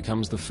P-80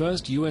 becomes the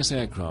first U.S.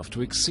 aircraft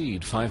to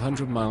exceed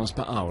 500 miles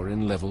per hour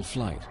in level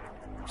flight,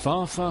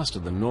 far faster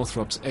than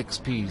Northrop's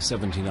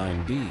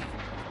XP-79B.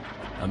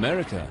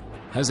 America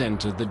has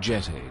entered the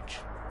jet age.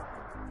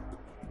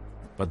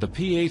 But the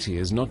P-80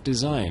 is not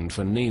designed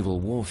for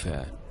naval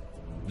warfare.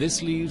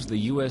 This leaves the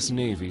US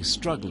Navy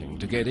struggling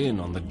to get in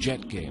on the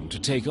jet game to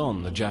take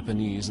on the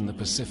Japanese in the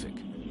Pacific.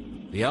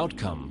 The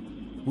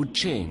outcome would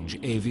change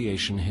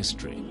aviation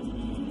history.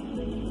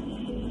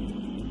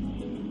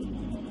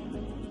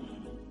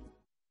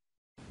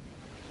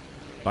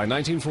 By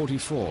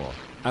 1944,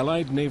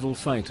 Allied naval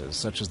fighters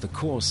such as the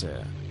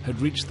Corsair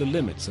had reached the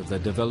limits of their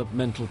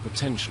developmental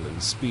potential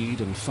in speed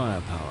and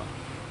firepower.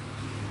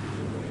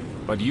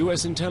 But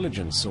US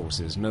intelligence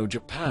sources know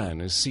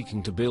Japan is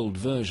seeking to build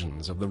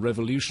versions of the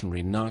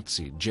revolutionary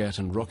Nazi jet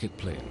and rocket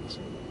planes.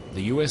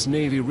 The US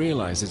Navy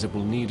realizes it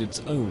will need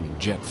its own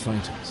jet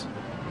fighters.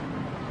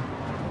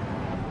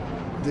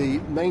 The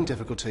main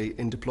difficulty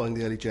in deploying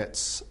the early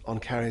jets on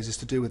carriers is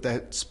to do with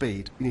their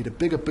speed. You need a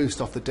bigger boost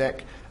off the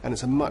deck, and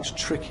it's a much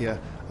trickier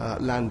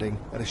landing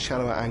at a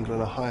shallower angle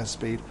and a higher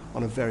speed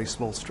on a very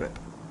small strip.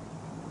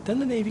 Then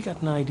the Navy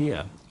got an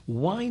idea.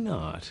 Why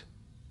not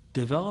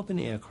develop an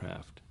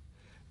aircraft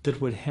that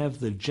would have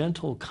the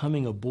gentle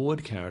coming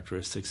aboard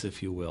characteristics,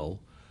 if you will,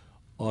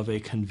 of a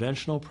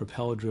conventional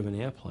propeller-driven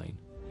airplane,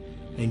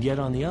 and yet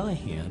on the other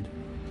hand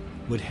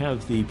would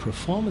have the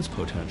performance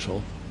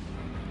potential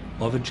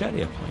of a jet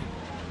airplane.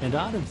 And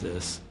out of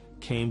this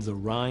came the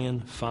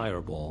Ryan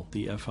Fireball,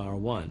 the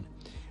FR-1,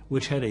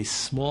 which had a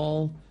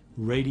small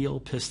radial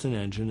piston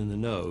engine in the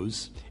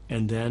nose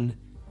and then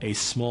a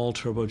small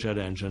turbojet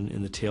engine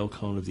in the tail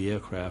cone of the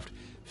aircraft,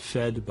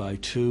 fed by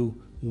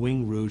two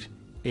wing root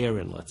air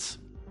inlets.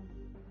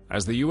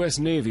 As the US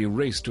Navy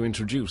raced to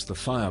introduce the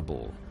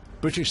Fireball,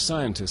 British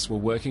scientists were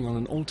working on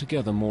an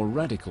altogether more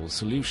radical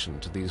solution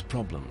to these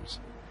problems.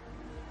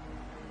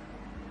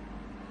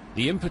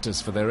 The impetus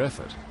for their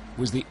effort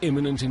was the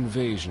imminent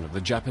invasion of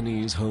the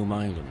Japanese home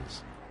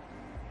islands.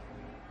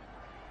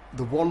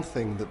 The one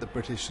thing that the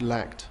British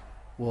lacked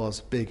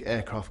was big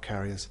aircraft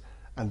carriers,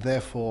 and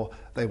therefore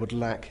they would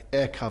lack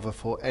air cover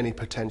for any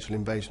potential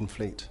invasion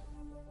fleet.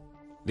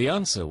 The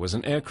answer was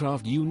an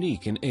aircraft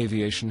unique in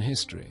aviation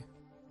history,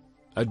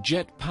 a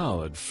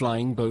jet-powered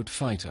flying boat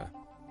fighter.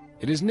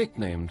 It is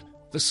nicknamed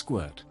the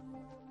Squirt.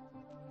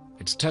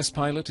 Its test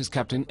pilot is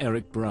Captain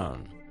Eric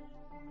Brown.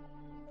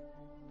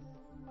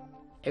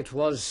 It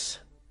was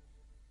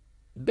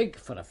big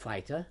for a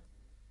fighter,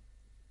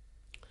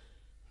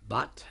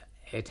 but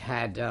it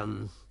had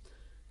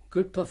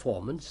good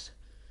performance.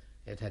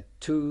 It had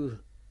two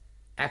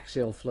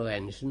axial flow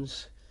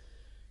engines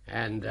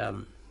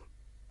and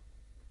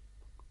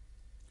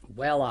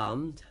well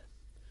armed,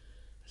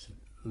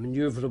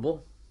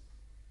 maneuverable.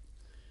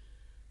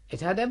 It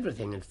had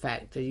everything, in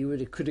fact, that you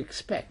could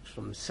expect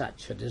from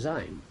such a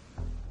design.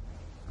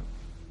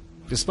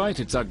 Despite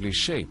its ugly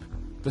shape,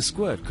 the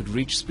Squirt could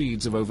reach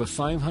speeds of over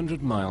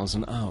 500 miles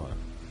an hour.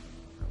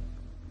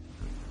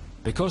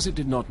 Because it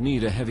did not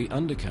need a heavy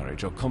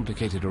undercarriage or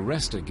complicated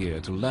arrestor gear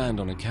to land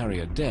on a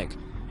carrier deck,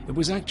 it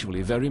was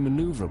actually very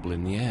maneuverable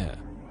in the air.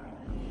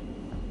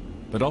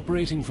 But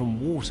operating from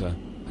water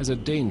has a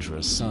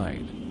dangerous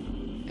side.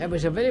 It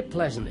was a very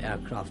pleasant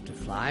aircraft to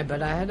fly,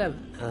 but I had a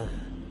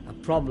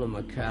problem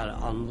occur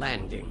on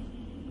landing.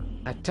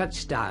 I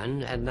touched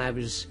down and I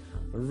was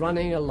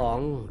running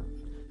along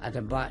at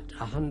about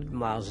 100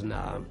 miles an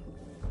hour,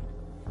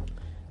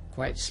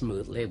 quite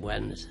smoothly,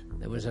 when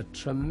there was a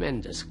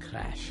tremendous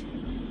crash.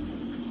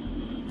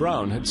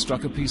 Brown had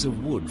struck a piece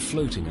of wood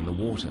floating in the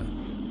water.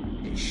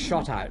 It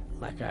shot out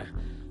like a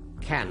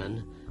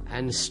cannon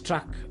and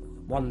struck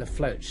one of the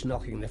floats,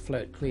 knocking the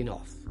float clean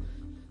off,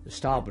 the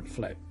starboard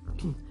float,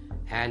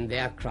 and the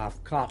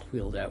aircraft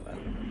cartwheeled over.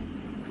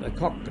 The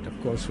cockpit,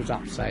 of course, was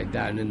upside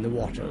down in the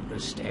water at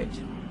this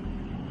stage.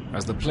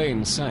 As the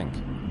plane sank,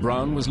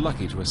 Brown was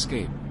lucky to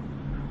escape.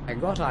 I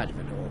got out of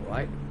it all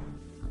right,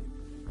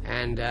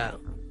 and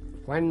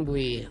when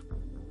we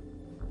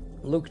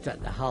looked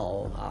at the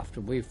hull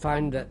after, we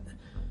found that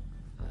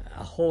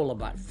a hole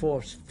about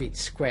 4 feet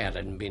square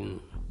had been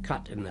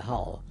cut in the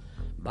hull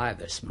by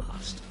this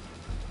mast.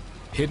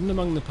 Hidden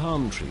among the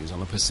palm trees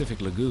on a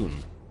Pacific lagoon,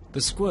 the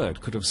Squirt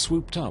could have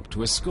swooped up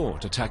to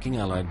escort attacking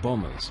Allied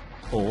bombers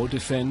or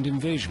defend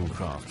invasion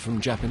craft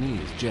from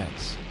Japanese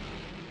jets.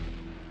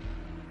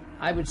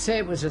 I would say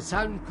it was a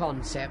sound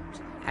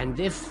concept, and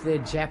if the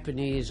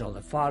Japanese or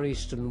the Far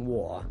Eastern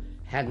War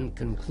hadn't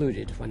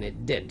concluded when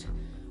it did,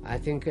 I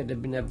think it would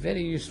have been a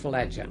very useful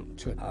adjunct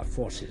to our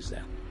forces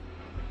there.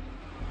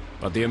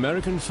 But the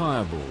American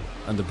Fireball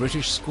and the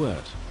British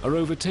Squirt are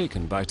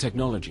overtaken by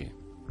technology.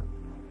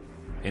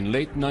 In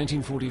late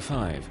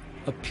 1945,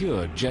 a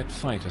pure jet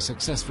fighter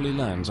successfully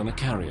lands on a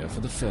carrier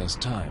for the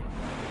first time.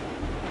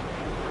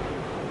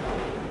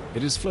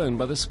 It is flown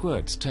by the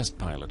Squirt's test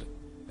pilot,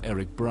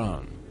 Eric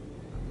Brown.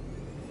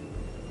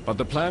 But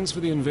the plans for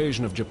the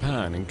invasion of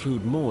Japan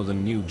include more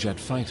than new jet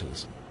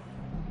fighters.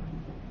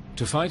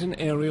 To fight an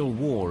aerial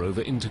war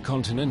over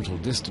intercontinental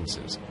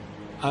distances,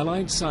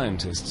 Allied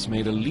scientists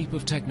made a leap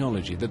of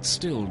technology that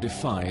still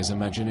defies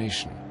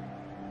imagination.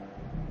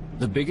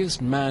 The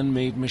biggest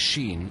man-made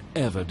machine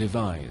ever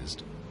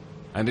devised,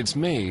 and it's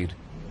made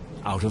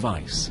out of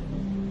ice.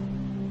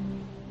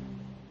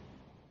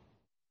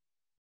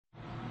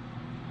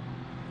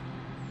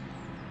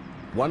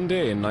 One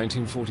day in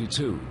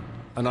 1942,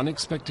 an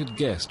unexpected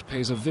guest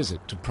pays a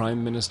visit to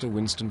Prime Minister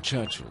Winston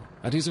Churchill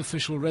at his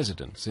official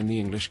residence in the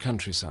English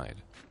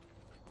countryside.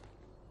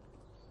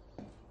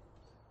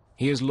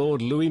 He is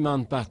Lord Louis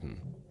Mountbatten,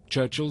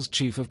 Churchill's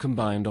Chief of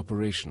Combined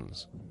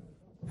Operations.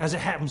 As it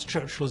happens,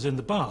 Churchill is in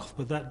the bath,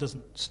 but that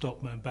doesn't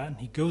stop Mountbatten.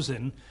 He goes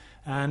in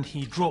and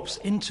he drops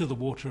into the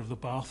water of the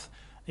bath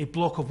a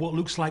block of what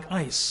looks like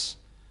ice.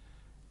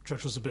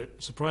 Churchill's a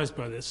bit surprised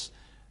by this,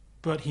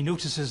 but he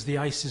notices the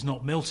ice is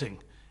not melting.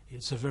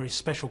 It's a very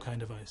special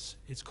kind of ice.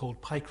 It's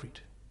called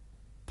pykrete.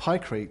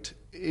 Pykrete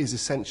is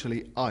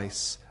essentially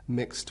ice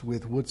mixed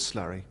with wood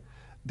slurry.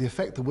 The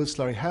effect the wood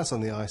slurry has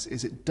on the ice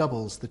is it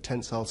doubles the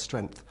tensile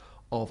strength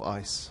of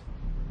ice.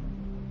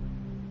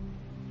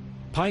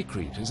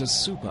 Pykrete is a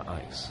super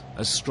ice,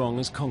 as strong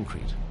as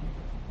concrete.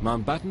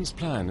 Mountbatten's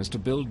plan is to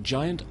build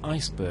giant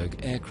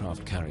iceberg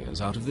aircraft carriers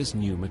out of this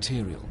new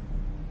material.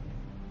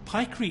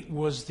 Pykrete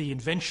was the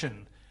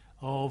invention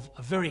of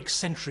a very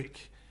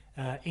eccentric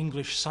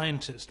English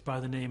scientist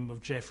by the name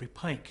of Geoffrey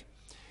Pike.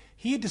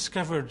 He had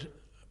discovered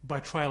by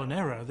trial and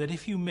error that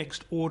if you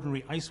mixed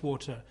ordinary ice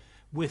water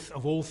with,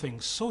 of all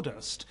things,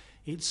 sawdust,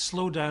 it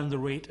slowed down the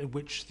rate at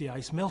which the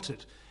ice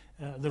melted.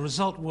 The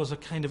result was a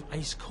kind of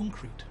ice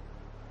concrete.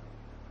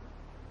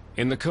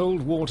 In the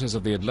cold waters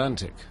of the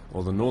Atlantic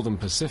or the northern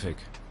Pacific,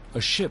 a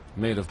ship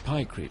made of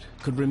pykrete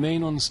could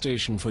remain on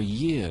station for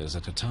years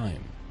at a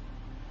time.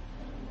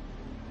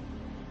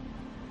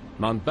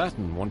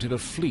 Mountbatten wanted a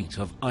fleet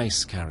of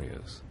ice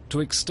carriers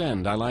to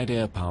extend Allied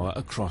air power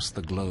across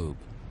the globe.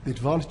 The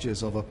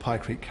advantages of a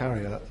pykrete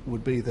carrier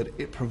would be that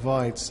it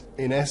provides,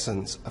 in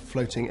essence, a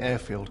floating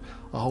airfield,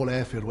 a whole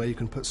airfield where you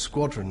can put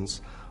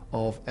squadrons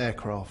of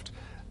aircraft.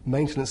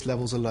 Maintenance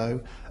levels are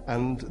low,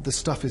 and the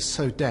stuff is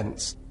so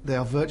dense, they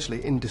are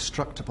virtually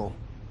indestructible.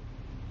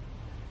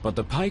 But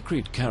the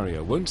pykrete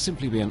carrier won't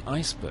simply be an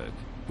iceberg,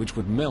 which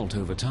would melt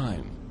over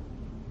time.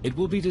 It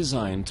will be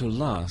designed to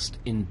last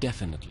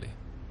indefinitely.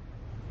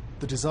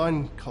 The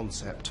design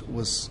concept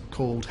was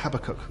called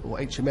Habakkuk, or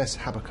HMS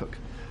Habakkuk,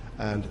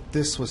 and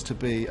this was to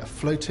be a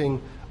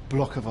floating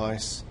block of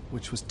ice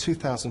which was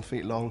 2,000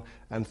 feet long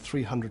and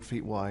 300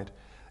 feet wide,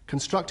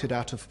 constructed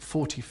out of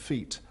 40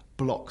 feet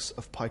blocks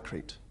of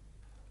pykrete.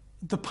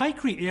 The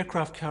pykrete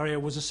aircraft carrier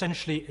was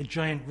essentially a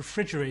giant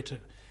refrigerator.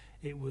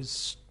 It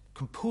was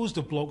composed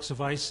of blocks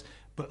of ice,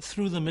 but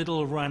through the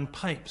middle ran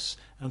pipes,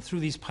 and through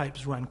these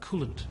pipes ran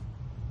coolant.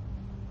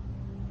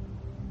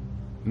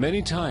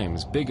 Many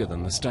times bigger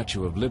than the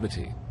Statue of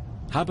Liberty,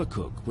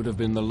 Habakkuk would have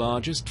been the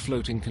largest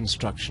floating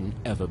construction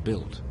ever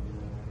built.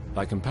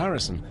 By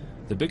comparison,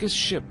 the biggest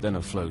ship then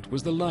afloat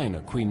was the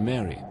liner Queen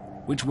Mary,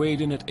 which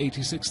weighed in at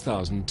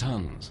 86,000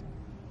 tons.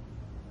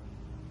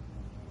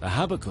 The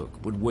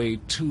Habakkuk would weigh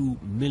 2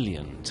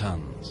 million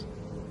tons.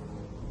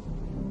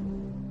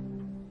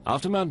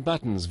 After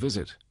Mountbatten's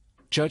visit,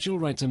 Churchill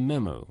writes a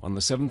memo on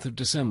the 7th of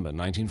December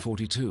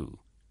 1942.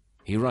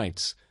 He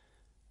writes,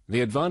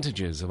 "The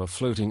advantages of a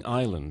floating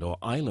island or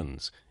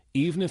islands,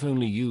 even if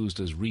only used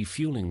as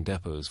refueling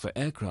depots for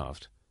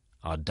aircraft,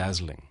 are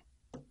dazzling."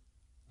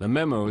 The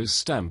memo is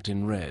stamped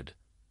in red.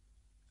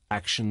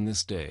 Action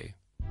this day.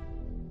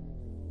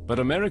 But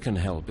American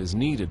help is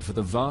needed for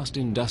the vast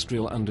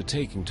industrial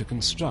undertaking to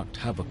construct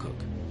Habakkuk.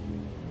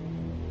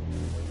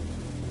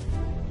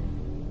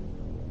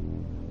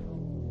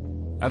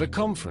 At a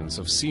conference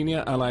of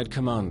senior Allied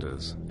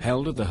commanders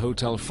held at the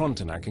Hotel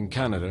Frontenac in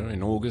Canada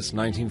in August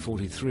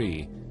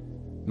 1943,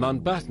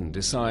 Mountbatten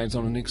decides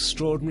on an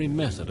extraordinary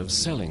method of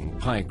selling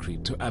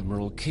pykrete to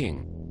Admiral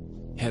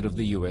King, head of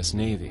the US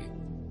Navy.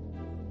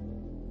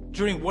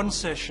 During one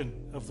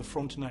session of the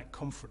Frontenac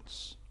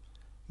conference,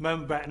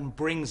 Mountbatten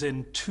brings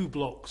in 2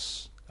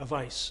 blocks of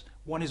ice.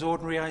 One is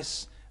ordinary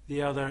ice,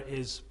 the other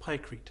is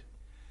pykrete.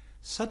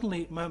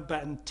 Suddenly,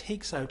 Mountbatten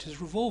takes out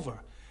his revolver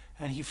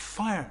and he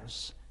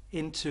fires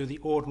into the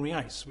ordinary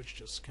ice, which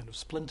just kind of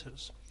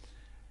splinters.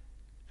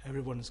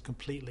 Everyone is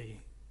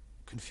completely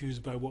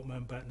confused by what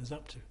Mountbatten is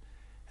up to.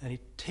 And he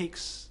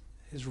takes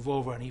his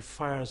revolver and he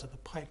fires at the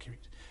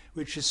pykrete,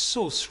 which is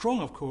so strong,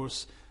 of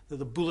course, that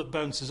the bullet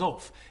bounces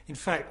off. In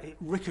fact, it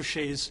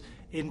ricochets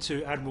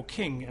into Admiral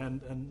King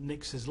and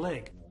nicks his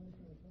leg.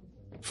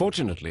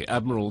 Fortunately,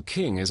 Admiral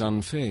King is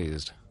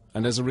unfazed,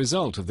 and as a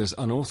result of this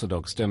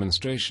unorthodox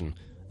demonstration,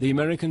 the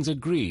Americans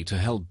agree to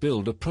help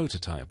build a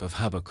prototype of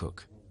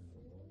Habakkuk.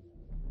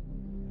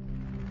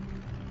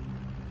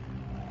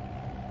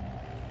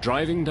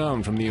 Driving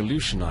down from the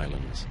Aleutian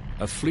Islands,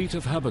 a fleet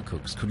of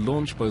Habakkuks could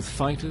launch both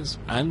fighters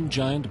and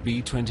giant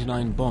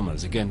B-29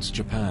 bombers against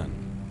Japan.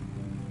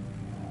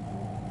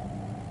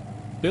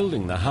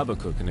 Building the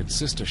Habakkuk and its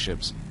sister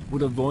ships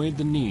would avoid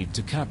the need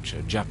to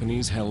capture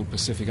Japanese-held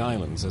Pacific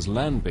Islands as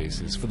land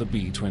bases for the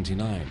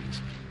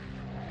B-29s.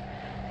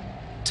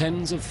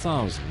 Tens of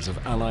thousands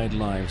of Allied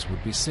lives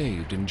would be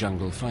saved in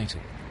jungle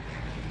fighting.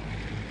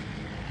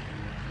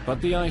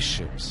 But the ice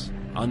ships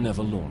are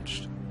never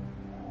launched.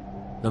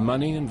 The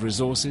money and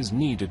resources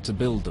needed to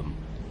build them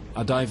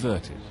are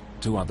diverted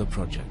to other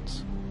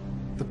projects.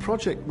 The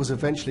project was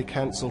eventually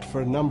cancelled for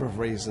a number of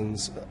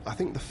reasons, I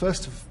think the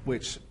first of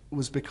which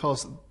was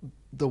because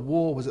the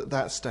war was at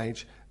that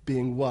stage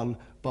being won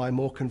by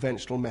more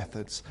conventional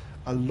methods.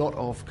 A lot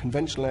of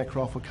conventional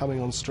aircraft were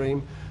coming on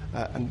stream,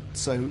 and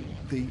so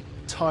the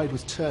tide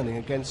was turning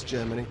against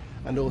Germany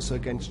and also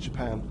against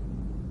Japan.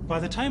 By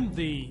the time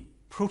the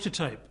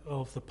prototype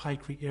of the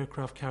Pykrete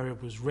aircraft carrier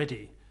was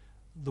ready,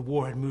 the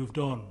war had moved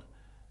on.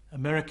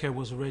 America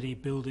was already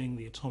building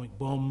the atomic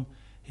bomb.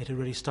 It had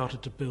already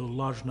started to build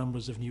large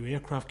numbers of new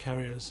aircraft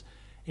carriers.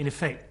 In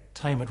effect,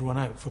 time had run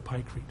out for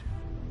Pykrete.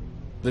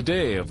 The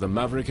day of the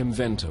maverick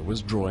inventor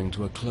was drawing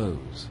to a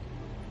close.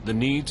 The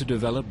need to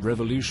develop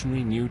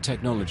revolutionary new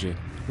technology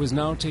was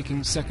now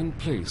taking second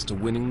place to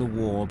winning the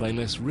war by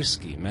less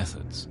risky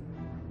methods.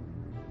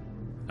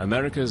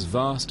 America's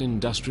vast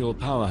industrial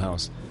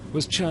powerhouse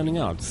was churning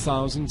out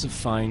thousands of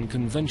fine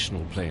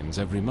conventional planes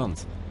every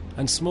month,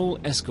 and small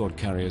escort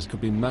carriers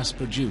could be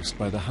mass-produced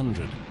by the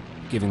hundred,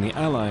 giving the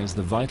Allies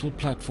the vital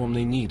platform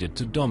they needed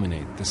to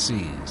dominate the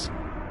seas.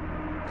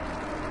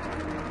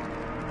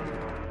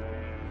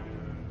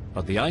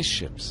 But the ice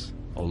ships,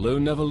 although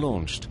never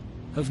launched,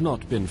 have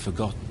not been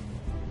forgotten.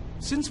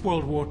 Since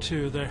World War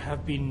II, there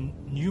have been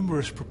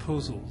numerous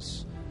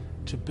proposals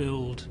to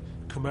build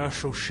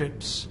commercial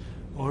ships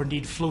or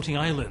indeed floating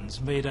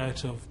islands made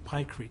out of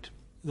Pykrete.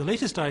 The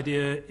latest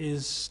idea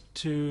is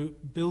to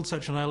build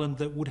such an island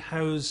that would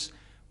house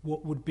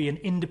what would be an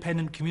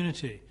independent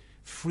community,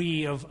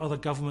 free of other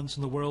governments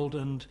in the world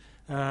and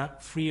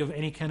free of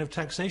any kind of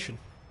taxation.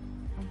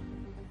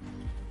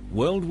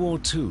 World War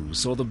II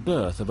saw the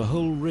birth of a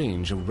whole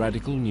range of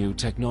radical new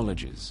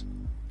technologies.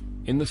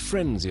 In the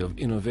frenzy of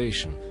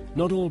innovation,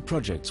 not all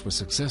projects were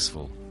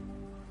successful.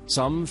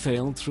 Some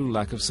failed through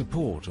lack of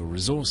support or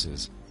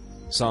resources,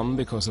 some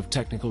because of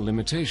technical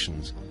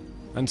limitations,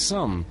 and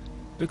some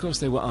because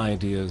they were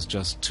ideas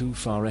just too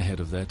far ahead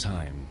of their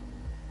time.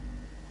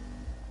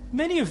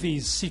 Many of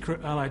these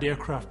secret Allied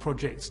aircraft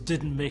projects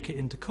didn't make it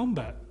into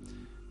combat,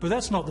 but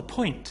that's not the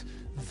point.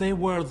 They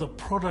were the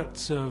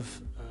products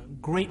of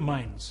great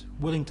minds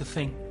willing to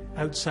think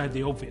outside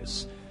the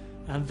obvious,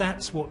 and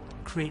that's what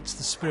creates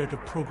the spirit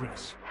of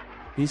progress.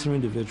 These are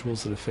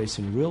individuals that are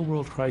facing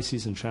real-world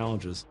crises and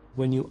challenges.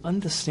 When you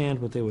understand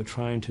what they were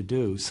trying to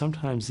do,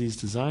 sometimes these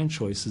design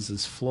choices,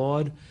 as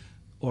flawed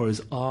or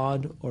as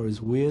odd or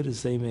as weird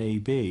as they may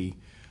be,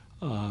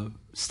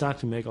 start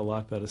to make a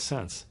lot better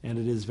sense. And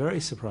it is very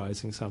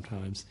surprising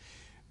sometimes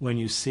when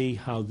you see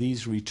how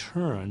these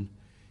return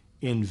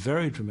in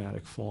very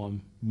dramatic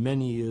form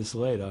many years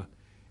later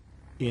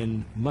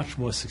in much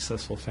more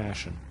successful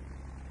fashion.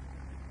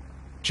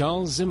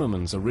 Charles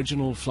Zimmermann's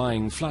original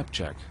flying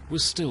flapjack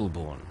was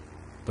stillborn,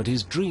 but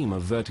his dream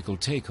of vertical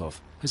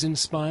takeoff has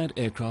inspired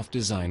aircraft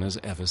designers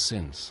ever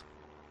since.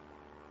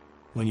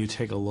 When you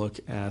take a look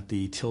at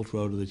the tilt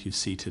rotor that you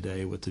see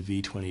today with the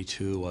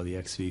V-22 or the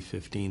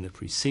XV-15 that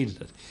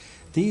preceded it,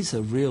 these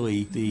are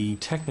really the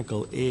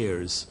technical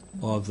heirs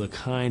of the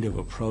kind of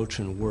approach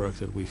and work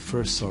that we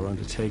first saw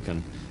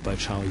undertaken by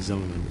Charlie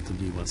Zimmermann with the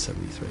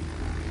V-173.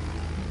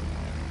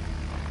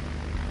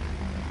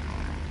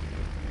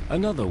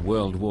 Another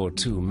World War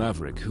II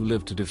maverick who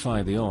lived to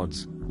defy the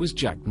odds was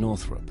Jack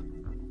Northrop.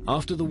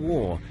 After the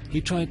war, he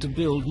tried to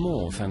build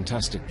more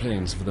fantastic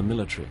planes for the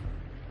military,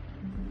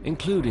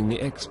 including the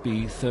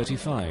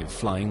XB-35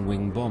 flying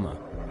wing bomber,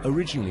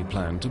 originally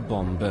planned to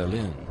bomb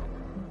Berlin.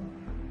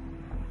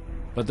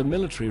 But the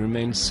military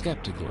remained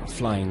skeptical of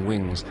flying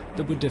wings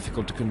that were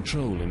difficult to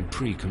control in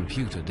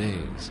pre-computer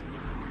days.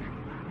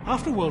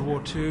 After World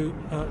War II,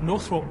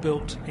 Northrop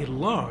built a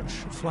large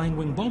flying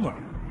wing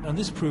bomber, and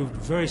this proved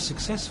very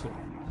successful.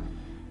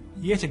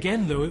 Yet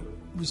again, though, it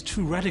was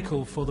too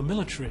radical for the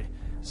military,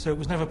 so it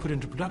was never put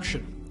into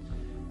production.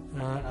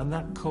 And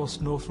that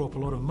cost Northrop a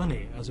lot of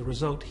money. As a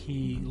result,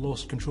 he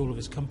lost control of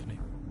his company.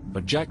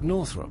 But Jack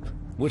Northrop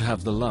would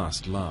have the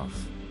last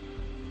laugh.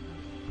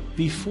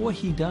 Before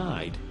he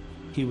died,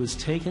 he was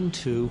taken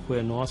to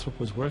where Northrop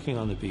was working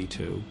on the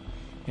B-2,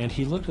 and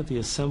he looked at the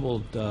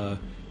assembled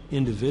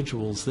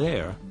individuals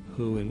there,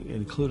 who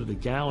included a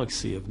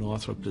galaxy of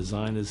Northrop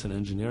designers and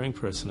engineering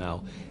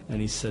personnel, and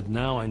he said,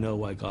 "Now I know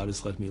why God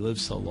has let me live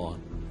so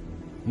long."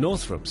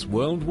 Northrop's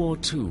World War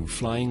II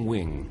flying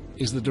wing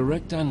is the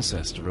direct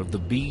ancestor of the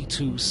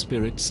B-2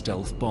 Spirit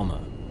stealth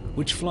bomber,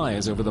 which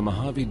flies over the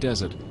Mojave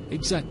Desert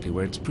exactly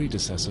where its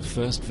predecessor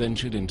first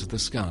ventured into the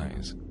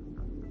skies.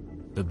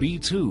 The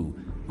B-2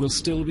 will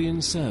still be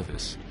in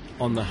service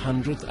on the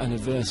 100th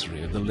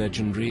anniversary of the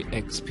legendary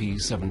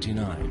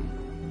XP-79.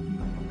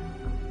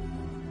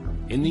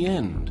 In the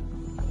end,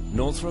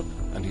 Northrop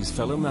and his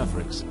fellow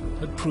mavericks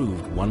had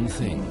proved one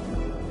thing: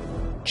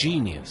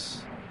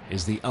 genius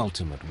is the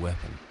ultimate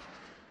weapon.